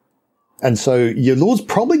 And so your lord's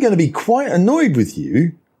probably going to be quite annoyed with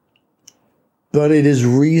you, but it is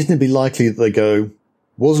reasonably likely that they go,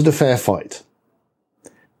 was it a fair fight?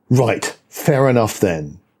 Right, fair enough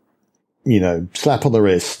then. Slap on the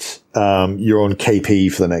wrist. You're on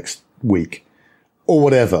KP for the next week or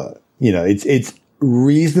whatever. You know, it's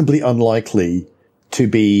reasonably unlikely to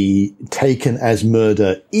be taken as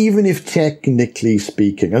murder, even if technically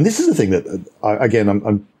speaking. And this is the thing that,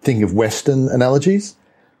 I'm thinking of Western analogies,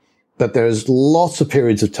 that there's lots of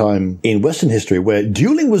periods of time in Western history where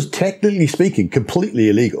dueling was technically speaking completely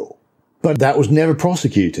illegal, but that was never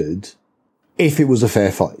prosecuted if it was a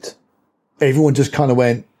fair fight. Everyone just kind of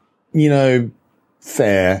went, you know,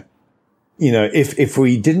 fair. You know, if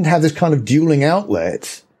we didn't have this kind of dueling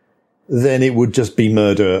outlet, then it would just be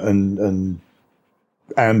murder and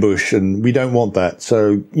ambush, and we don't want that.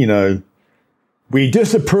 So, you know, we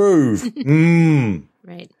disapprove.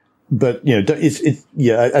 Right. But, you know, it's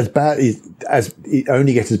as bad as it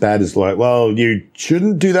only gets as bad as like, well, you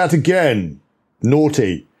shouldn't do that again.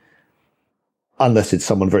 Naughty. Unless it's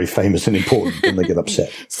someone very famous and important, then they get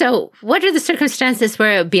upset. So what are the circumstances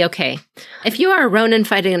where it would be okay? If you are a Ronin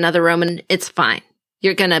fighting another Ronin, it's fine.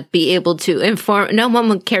 You're going to be able to inform. No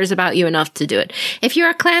one cares about you enough to do it. If you're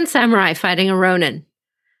a clan samurai fighting a Ronin,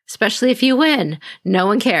 especially if you win, no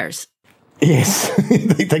one cares. Yes.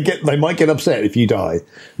 they might get upset if you die.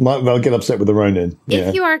 They'll get upset with the Ronin. Yeah.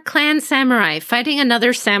 If you are a clan samurai fighting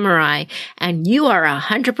another samurai and you are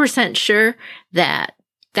 100% sure that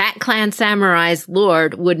clan samurai's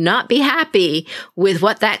lord would not be happy with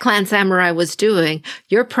what that clan samurai was doing,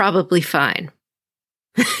 you're probably fine.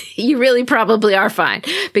 You really probably are fine,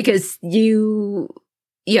 because you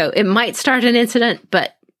know, it might start an incident,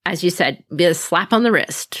 but as you said, be a slap on the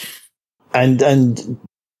wrist. And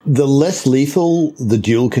the less lethal the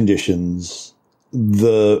duel conditions,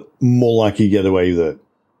 the more likely you get away with it.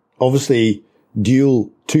 Obviously, duel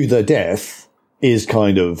to the death is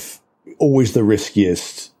kind of always the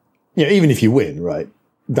riskiest. You know, even if you win, right?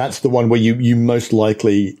 That's the one where you most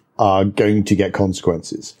likely are going to get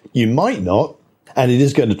consequences. You might not. And it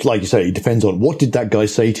is going to, like you say, it depends on what did that guy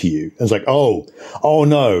say to you. And it's like, oh,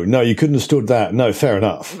 no, you couldn't have stood that. No, fair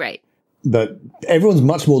enough. Right. But everyone's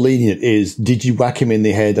much more lenient is, did you whack him in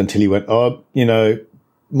the head until he went, oh, you know,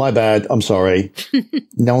 my bad, I'm sorry.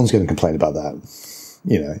 No one's going to complain about that,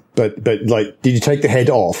 you know. But like, did you take the head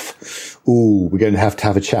off? Ooh, we're going to have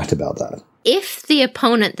a chat about that. If the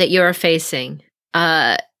opponent that you're facing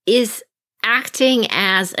is acting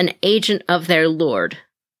as an agent of their lord,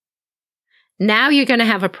 now you're going to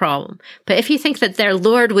have a problem. But if you think that their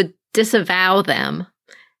lord would disavow them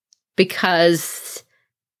because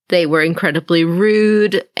they were incredibly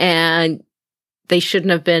rude and they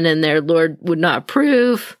shouldn't have been and their lord would not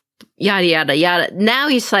approve, yada, yada, yada. Now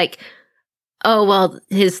he's like, oh, well,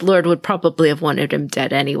 his lord would probably have wanted him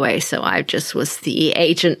dead anyway, so I just was the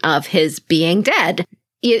agent of his being dead.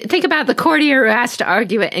 You think about the courtier who has to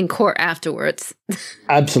argue it in court afterwards.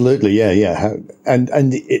 Absolutely, yeah. And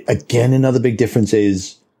again, another big difference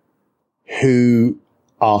is who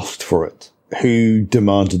asked for it, who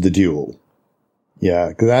demanded the duel. Yeah,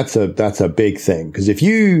 because that's a big thing. Because if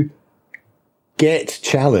you get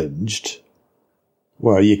challenged,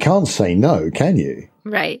 well, you can't say no, can you?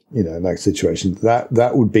 Right. You know, in that situation,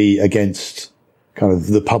 that would be against kind of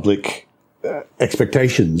the public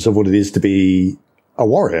expectations of what it is to be a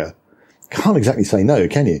warrior. Can't exactly say no,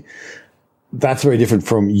 can you? That's very different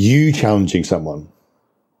from you challenging someone.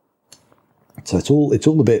 So it's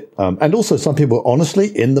all a bit, and also some people,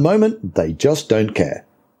 honestly, in the moment, they just don't care.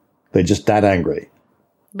 They're just that angry.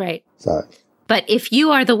 Right. So, but if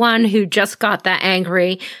you are the one who just got that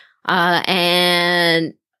angry,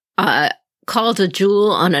 and called a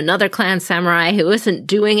duel on another clan samurai who isn't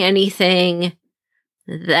doing anything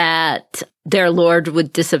that their lord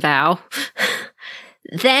would disavow,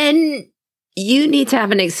 then you need to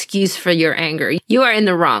have an excuse for your anger. You are in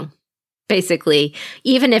the wrong, basically.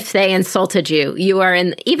 Even if they insulted you,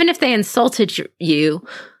 even if they insulted you,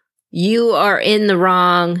 you are in the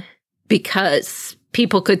wrong, because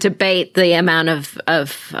people could debate the amount of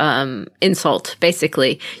insult,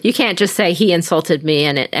 basically. You can't just say he insulted me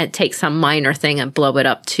and it take some minor thing and blow it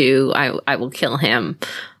up to I will kill him.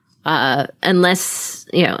 Unless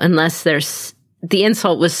there's the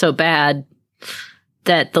insult was so bad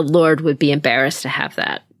that the Lord would be embarrassed to have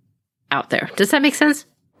that out there. Does that make sense?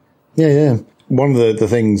 Yeah. One of the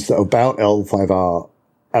things about L5R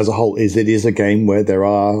as a whole is it is a game where there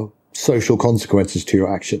are social consequences to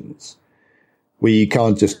your actions, where you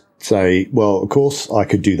can't just say, well, of course I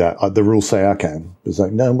could do that. The rules say I can. It's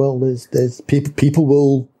like, no, well, there's people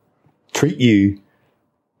will treat you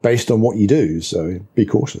based on what you do. So be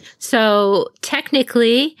cautious. So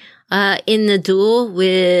technically, in the duel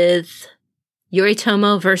with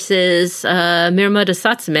Yoritomo versus Mirumoto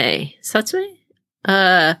Satsume,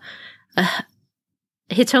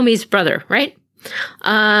 Hitomi's brother, right?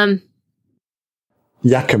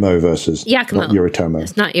 Yakumo versus Yakumo. Not Yoritomo.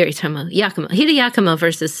 It's not Yoritomo. Yakumo. Hida Yakumo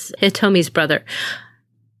versus Hitomi's brother.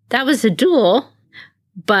 That was a duel,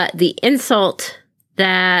 but the insult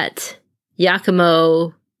that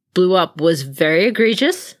Yakumo blew up was very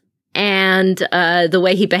egregious, and the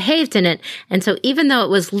way he behaved in it. And so even though it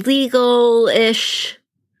was legal-ish,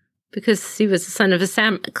 because he was the son of a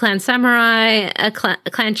clan samurai, a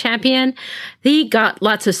clan champion, he got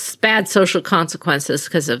lots of bad social consequences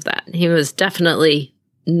because of that. He was definitely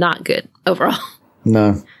not good overall.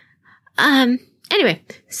 No. Anyway,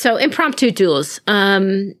 so impromptu duels.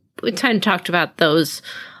 We kind of talked about those.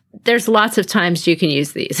 There's lots of times you can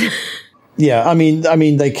use these. Yeah, I mean,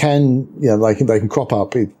 they can, they can crop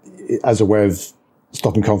up as a way of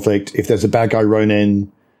stopping conflict. If there's a bad guy Ronin,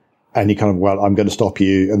 and you kind of, well, I'm going to stop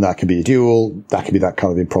you, and that could be a duel. That could be that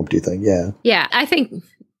kind of impromptu thing. Yeah. Yeah, I think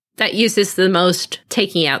that uses the most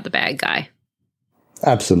taking out the bad guy.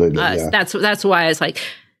 Absolutely. Yeah. That's why it's like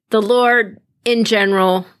the Lord in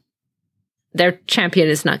general, their champion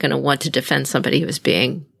is not going to want to defend somebody who is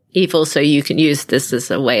being evil. So you can use this as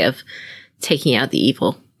a way of taking out the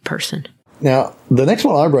evil person. Now, the next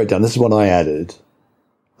one I wrote down, this is one I added,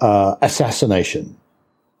 assassination.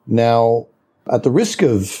 Now, at the risk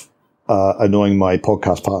of annoying my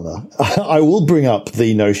podcast partner, I will bring up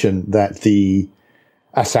the notion that the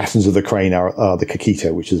assassins of the crane are the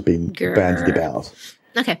Kakita, which has been bandied about.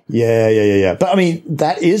 Okay. Yeah. But I mean,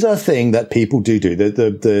 that is a thing that people do.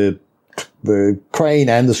 The crane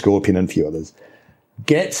and the scorpion and a few others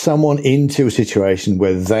get someone into a situation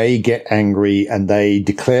where they get angry and they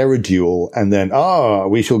declare a duel, and then,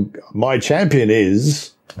 my champion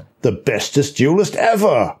is the bestest duelist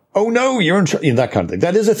ever. Oh no, you're in that kind of thing.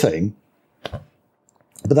 That is a thing.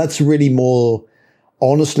 But that's really more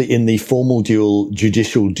honestly in the formal duel,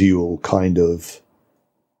 judicial duel kind of,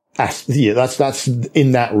 that's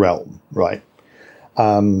in that realm, right?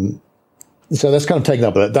 So that's kind of taken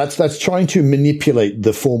up. That's trying to manipulate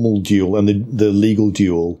the formal duel and the legal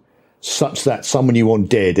duel such that someone you want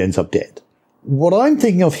dead ends up dead. What I'm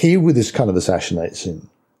thinking of here with this kind of assassination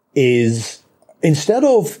is instead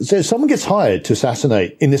of, so someone gets hired to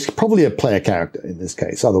assassinate, in this, probably a player character in this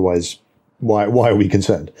case, otherwise why are we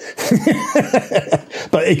concerned?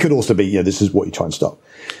 But it could also be, this is what you try and stop.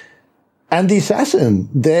 And the assassin,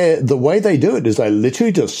 the way they do it is they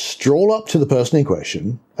literally just stroll up to the person in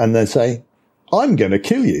question and then say, I'm going to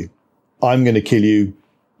kill you. I'm going to kill you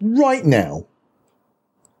right now.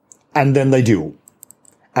 And then they duel.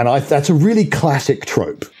 And that's a really classic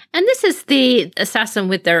trope. And this is the assassin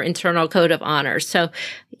with their internal code of honor. So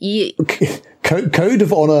code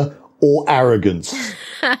of honor or arrogance.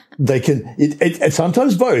 They can, it's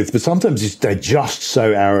sometimes both, but sometimes they're just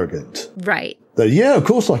so arrogant. Right. That, yeah, of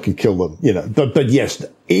course I can kill them, but yes,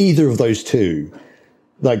 either of those two,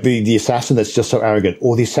 like the assassin that's just so arrogant,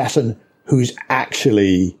 or the assassin who's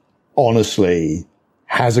actually, honestly,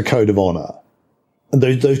 has a code of honor. And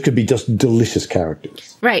those could be just delicious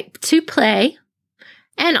characters. Right. To play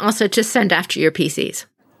and also to send after your PCs.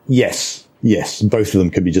 Yes. Both of them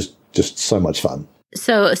could be just so much fun.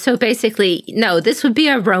 So basically, no, this would be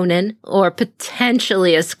a Ronin or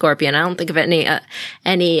potentially a Scorpion. I don't think of any, well,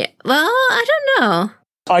 I don't know.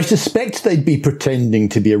 I suspect they'd be pretending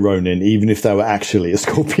to be a Ronin, even if they were actually a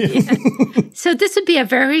Scorpion. So this would be a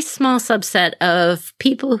very small subset of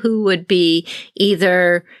people who would be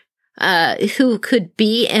either, who could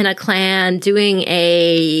be in a clan doing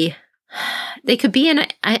they could be in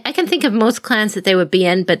I can think of most clans that they would be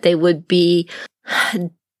in, but they would be,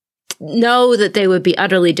 know that they would be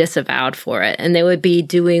utterly disavowed for it, and they would be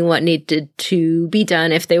doing what needed to be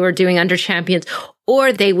done if they were doing under champions,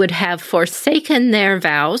 or they would have forsaken their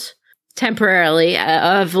vows temporarily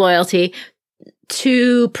of loyalty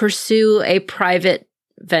to pursue a private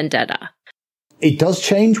vendetta. It does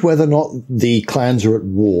change whether or not the clans are at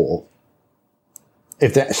war.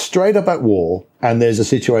 If they're straight up at war and there's a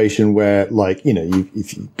situation where, like,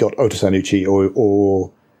 if you've got Otosanuchi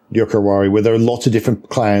or Ryokowari, where there are lots of different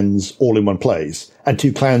clans all in one place, and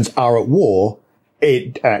two clans are at war,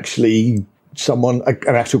 it actually, an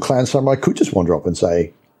actual clan samurai could just wander up and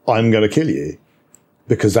say, I'm going to kill you,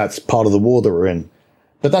 because that's part of the war that we're in.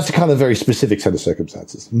 But that's a kind of very specific set of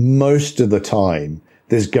circumstances. Most of the time,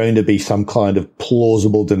 there's going to be some kind of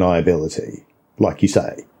plausible deniability, like you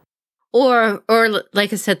say. Or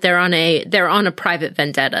like I said, they're on a private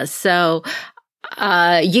vendetta. So,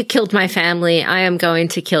 you killed my family. I am going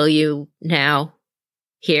to kill you now,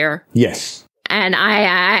 here. Yes. And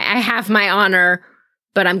I have my honor,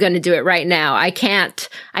 but I'm going to do it right now. I can't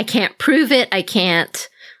prove it. I can't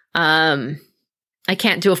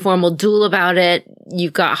do a formal duel about it.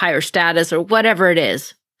 You've got higher status or whatever it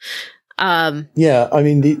is. Yeah, I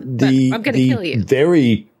mean I'm gonna kill you.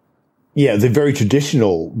 The very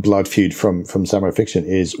traditional blood feud from samurai fiction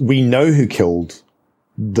is we know who killed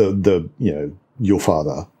your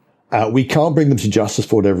father. We can't bring them to justice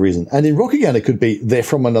for whatever reason. And in Rokugan, it could be they're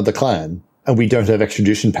from another clan and we don't have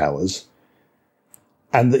extradition powers.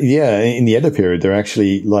 And in the Edo period, they're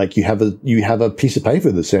actually like you have a piece of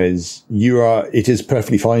paper that says it is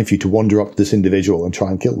perfectly fine for you to wander up to this individual and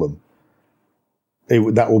try and kill them.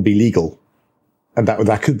 That will be legal. And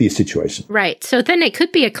that could be a situation. Right. So then it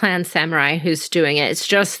could be a clan samurai who's doing it. It's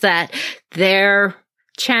just that their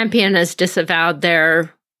champion has disavowed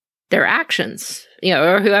their actions,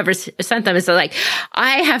 or whoever sent them is like,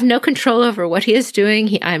 I have no control over what he is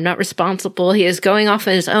doing. I am not responsible. He is going off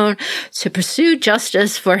on his own to pursue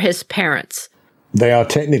justice for his parents. They are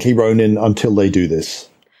technically Ronin until they do this.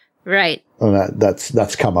 Right. And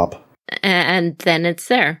that's come up. And then it's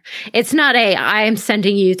there. It's not I am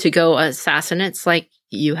sending you to go assassinate. It's like,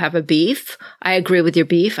 you have a beef. I agree with your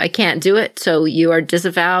beef. I can't do it. So you are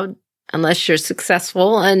disavowed unless you're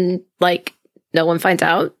successful and like no one finds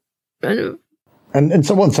out. And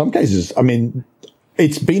so in some cases, I mean,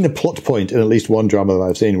 it's been a plot point in at least one drama that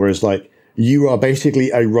I've seen where it's like, you are basically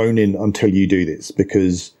a Ronin until you do this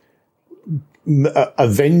because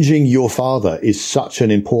avenging your father is such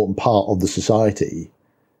an important part of the society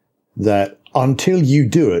that until you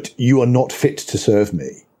do it, you are not fit to serve me.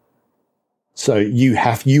 So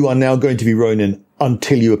you are now going to be Ronin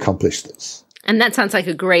until you accomplish this. And that sounds like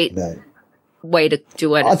a great way to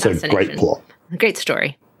do it. That's a great plot. A great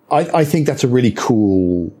story. I think that's a really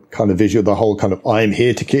cool kind of visual, the whole kind of, I'm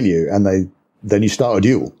here to kill you. And then you start a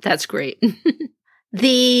duel. That's great.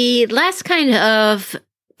 The last kind of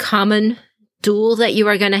common duel that you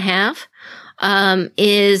are going to have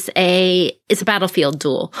is a battlefield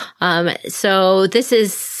duel. So this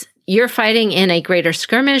is, you're fighting in a greater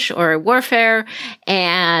skirmish or a warfare,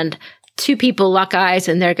 and two people lock eyes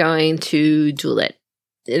and they're going to duel it.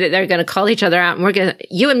 They're going to call each other out, and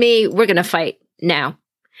you and me, we're going to fight now.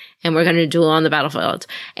 And we're going to duel on the battlefield.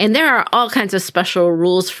 And there are all kinds of special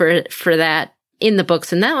rules for that in the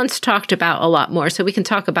books. And that one's talked about a lot more. So we can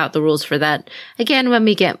talk about the rules for that again when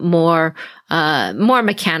we get more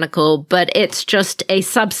mechanical, but it's just a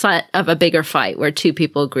subset of a bigger fight where two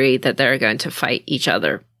people agree that they're going to fight each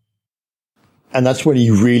other. And that's when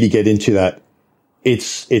you really get into that.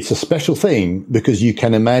 It's a special thing because you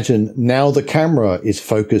can imagine now the camera is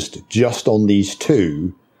focused just on these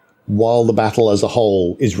two while the battle as a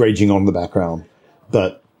whole is raging on in the background.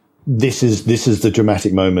 But this is the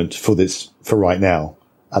dramatic moment for right now.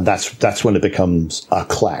 And that's when it becomes a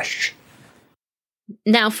clash.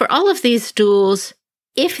 Now, for all of these duels,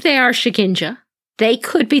 if they are Shigenja, they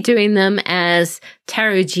could be doing them as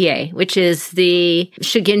Tarujie, which is the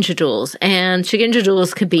Shigenja duels. And Shigenja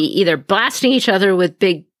duels could be either blasting each other with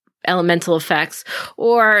big elemental effects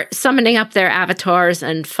or summoning up their avatars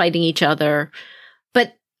and fighting each other.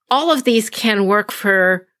 But all of these can work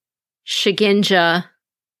for Shigenja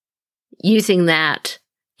using that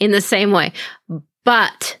in the same way.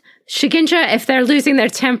 But Shigenja, if they're losing their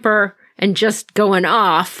temper and just going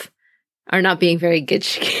off, are not being very good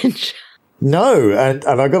Shigenja. No, and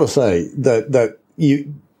I got to say that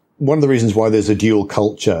one of the reasons why there's a dual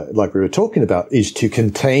culture, like we were talking about, is to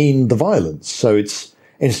contain the violence. So it's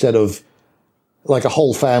instead of like a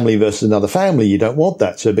whole family versus another family, you don't want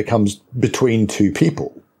that. So it becomes between two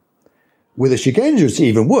people. With a Shigenja, it's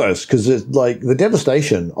even worse because it's like the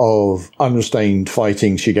devastation of unrestrained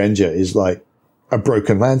fighting Shigenja is like a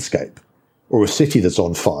broken landscape or a city that's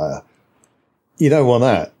on fire. You don't want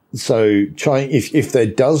that. So if there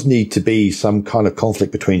does need to be some kind of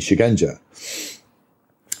conflict between Shigenja,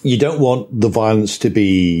 you don't want the violence to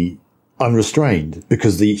be unrestrained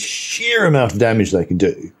because the sheer amount of damage they can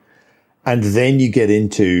do. And then you get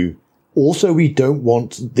into, also we don't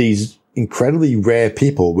want these incredibly rare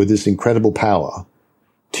people with this incredible power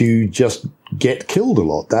to just get killed a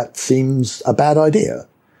lot. That seems a bad idea.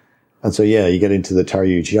 And so, you get into the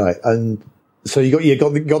Taryuji. And so you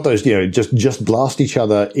got those, just blast each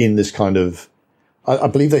other in this kind of, I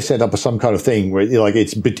believe they set up some kind of thing where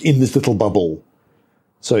it's in this little bubble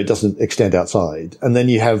so it doesn't extend outside. And then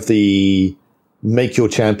you have the make your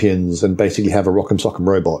champions and basically have a Rock'em Sock'em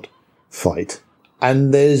Robot fight.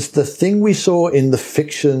 And there's the thing we saw in the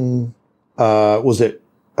fiction, what is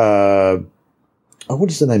the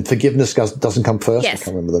name? Forgiveness Doesn't Come First? Yes, I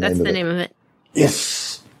can't remember the name of it. That's the name of it.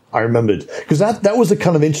 Yes, I remembered. Because that was a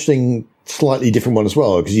kind of interesting, slightly different one as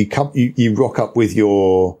well. Because you rock up with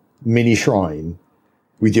your mini shrine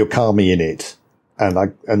with your kami in it.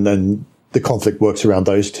 And then the conflict works around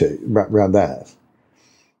those two, around that.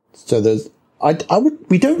 So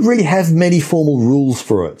We don't really have many formal rules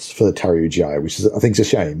for it, for the Taryuji, which is, I think, is a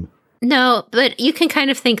shame. No, but you can kind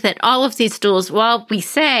of think that all of these duels, while we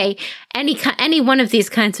say any one of these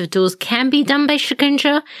kinds of duels can be done by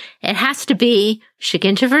Shugenja, it has to be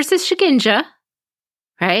Shugenja versus Shugenja,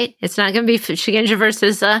 right? It's not going to be Shugenja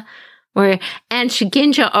versus and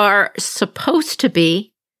Shugenja are supposed to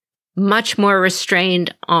be much more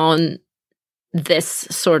restrained on this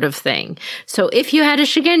sort of thing. So if you had a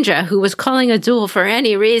Shugenja who was calling a duel for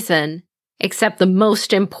any reason except the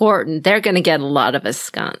most important, they're going to get a lot of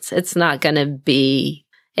askance. It's not going to be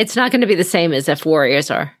the same as if warriors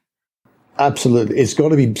are. Absolutely. It's got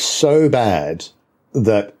to be so bad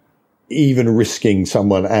that even risking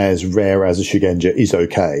someone as rare as a Shugenja is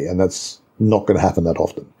okay, and that's not going to happen that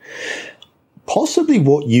often. Possibly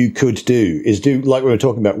what you could do is do, like we were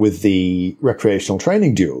talking about with the recreational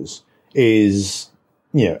training duels, is,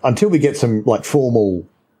 until we get some like formal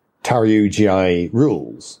Taryuji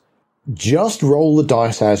rules, just roll the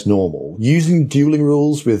dice as normal, using dueling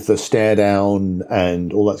rules with the stare down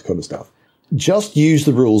and all that kind of stuff. Just use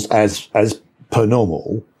the rules as per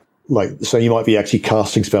normal. Like, so you might be actually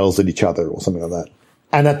casting spells at each other or something like that.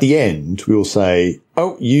 And at the end, we'll say,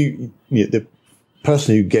 oh, the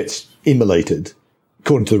person who gets immolated,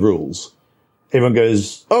 according to the rules, everyone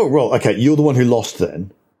goes, oh, well, okay, you're the one who lost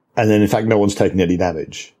then. And then, in fact, no one's taken any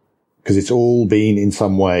damage because it's all been in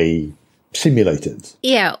some way simulated.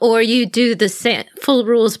 Yeah, or you do the full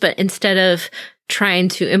rules, but instead of trying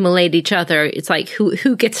to immolate each other, it's like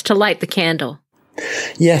who gets to light the candle.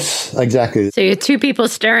 Yes, exactly. So you have two people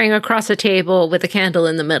staring across a table with a candle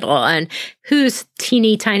in the middle, and whose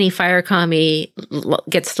teeny tiny fire kami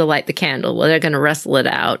gets to light the candle? Well, they're going to wrestle it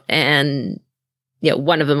out, and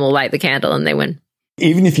one of them will light the candle, and they win.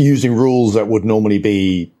 Even if you're using rules that would normally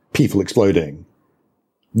be people exploding,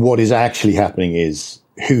 what is actually happening is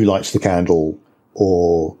who lights the candle,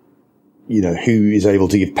 or who is able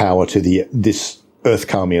to give power to this earth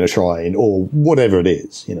kami in a shrine, or whatever it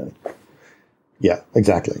is. Yeah,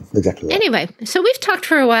 exactly that. Anyway, so we've talked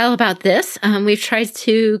for a while about this. We've tried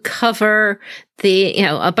to cover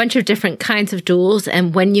a bunch of different kinds of duels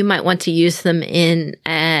and when you might want to use them in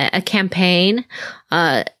a campaign.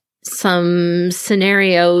 Some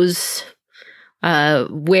scenarios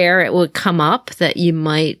where it would come up that you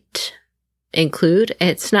might include.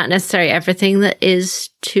 It's not necessarily everything that is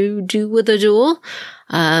to do with a duel,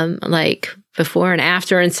 like before and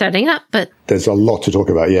after and setting up, but there's a lot to talk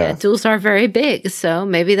about. Yeah, duels are very big, so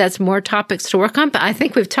maybe that's more topics to work on. But I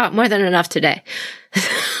think we've talked more than enough today.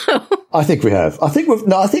 I think we have. I think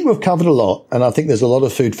we've covered a lot, and I think there's a lot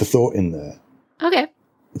of food for thought in there. Okay.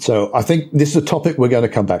 So I think this is a topic we're going to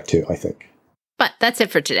come back to, I think. But that's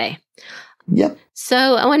it for today. Yep. So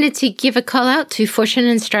I wanted to give a call out to Fortune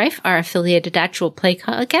and Strife, our affiliated actual play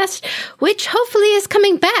podcast, which hopefully is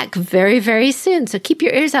coming back very, very soon. So keep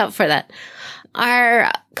your ears out for that. Our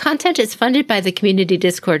content is funded by the Community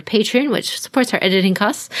Discord Patreon, which supports our editing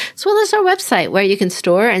costs, as well as our website, where you can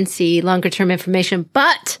store and see longer-term information.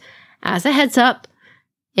 But as a heads up,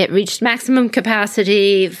 it reached maximum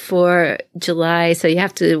capacity for July, so you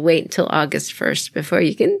have to wait until August 1st before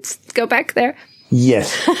you can go back there.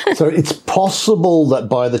 Yes. So it's possible that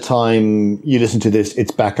by the time you listen to this,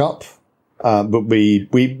 it's back up. But we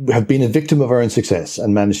have been a victim of our own success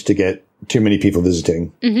and managed to get too many people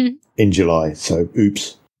visiting in July. So,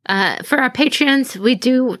 oops. For our Patreons, we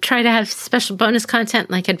do try to have special bonus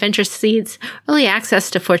content like Adventure Seeds, early access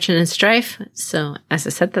to Fortune and Strife. So, as I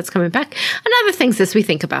said, that's coming back. And other things as we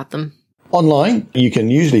think about them. Online, you can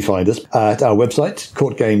usually find us at our website,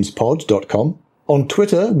 courtgamespod.com. On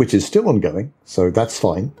Twitter, which is still ongoing, so that's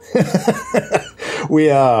fine. We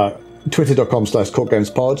are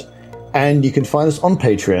twitter.com/courtgamespod. And you can find us on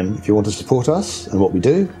Patreon if you want to support us and what we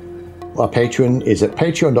do. Our Patreon is at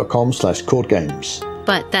patreon.com/courtgames.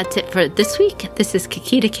 But that's it for this week. This is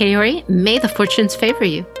Kikita Kaori. May the fortunes favor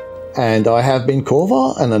you. And I have been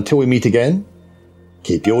Korvar, and until we meet again,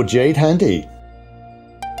 keep your jade handy.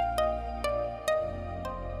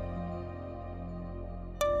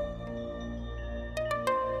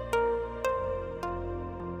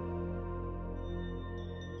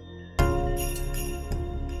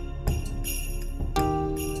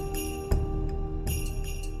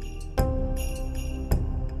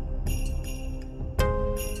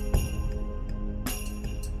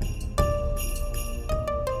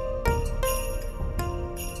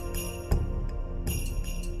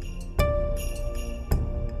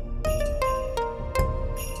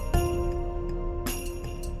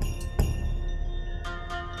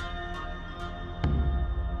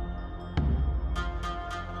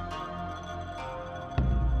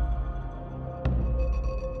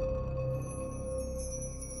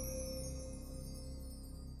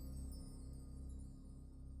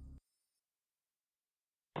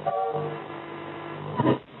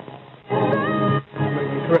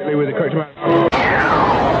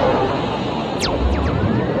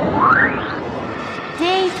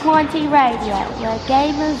 D20 Radio, where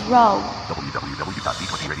gamers roll.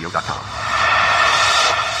 www.d20radio.com.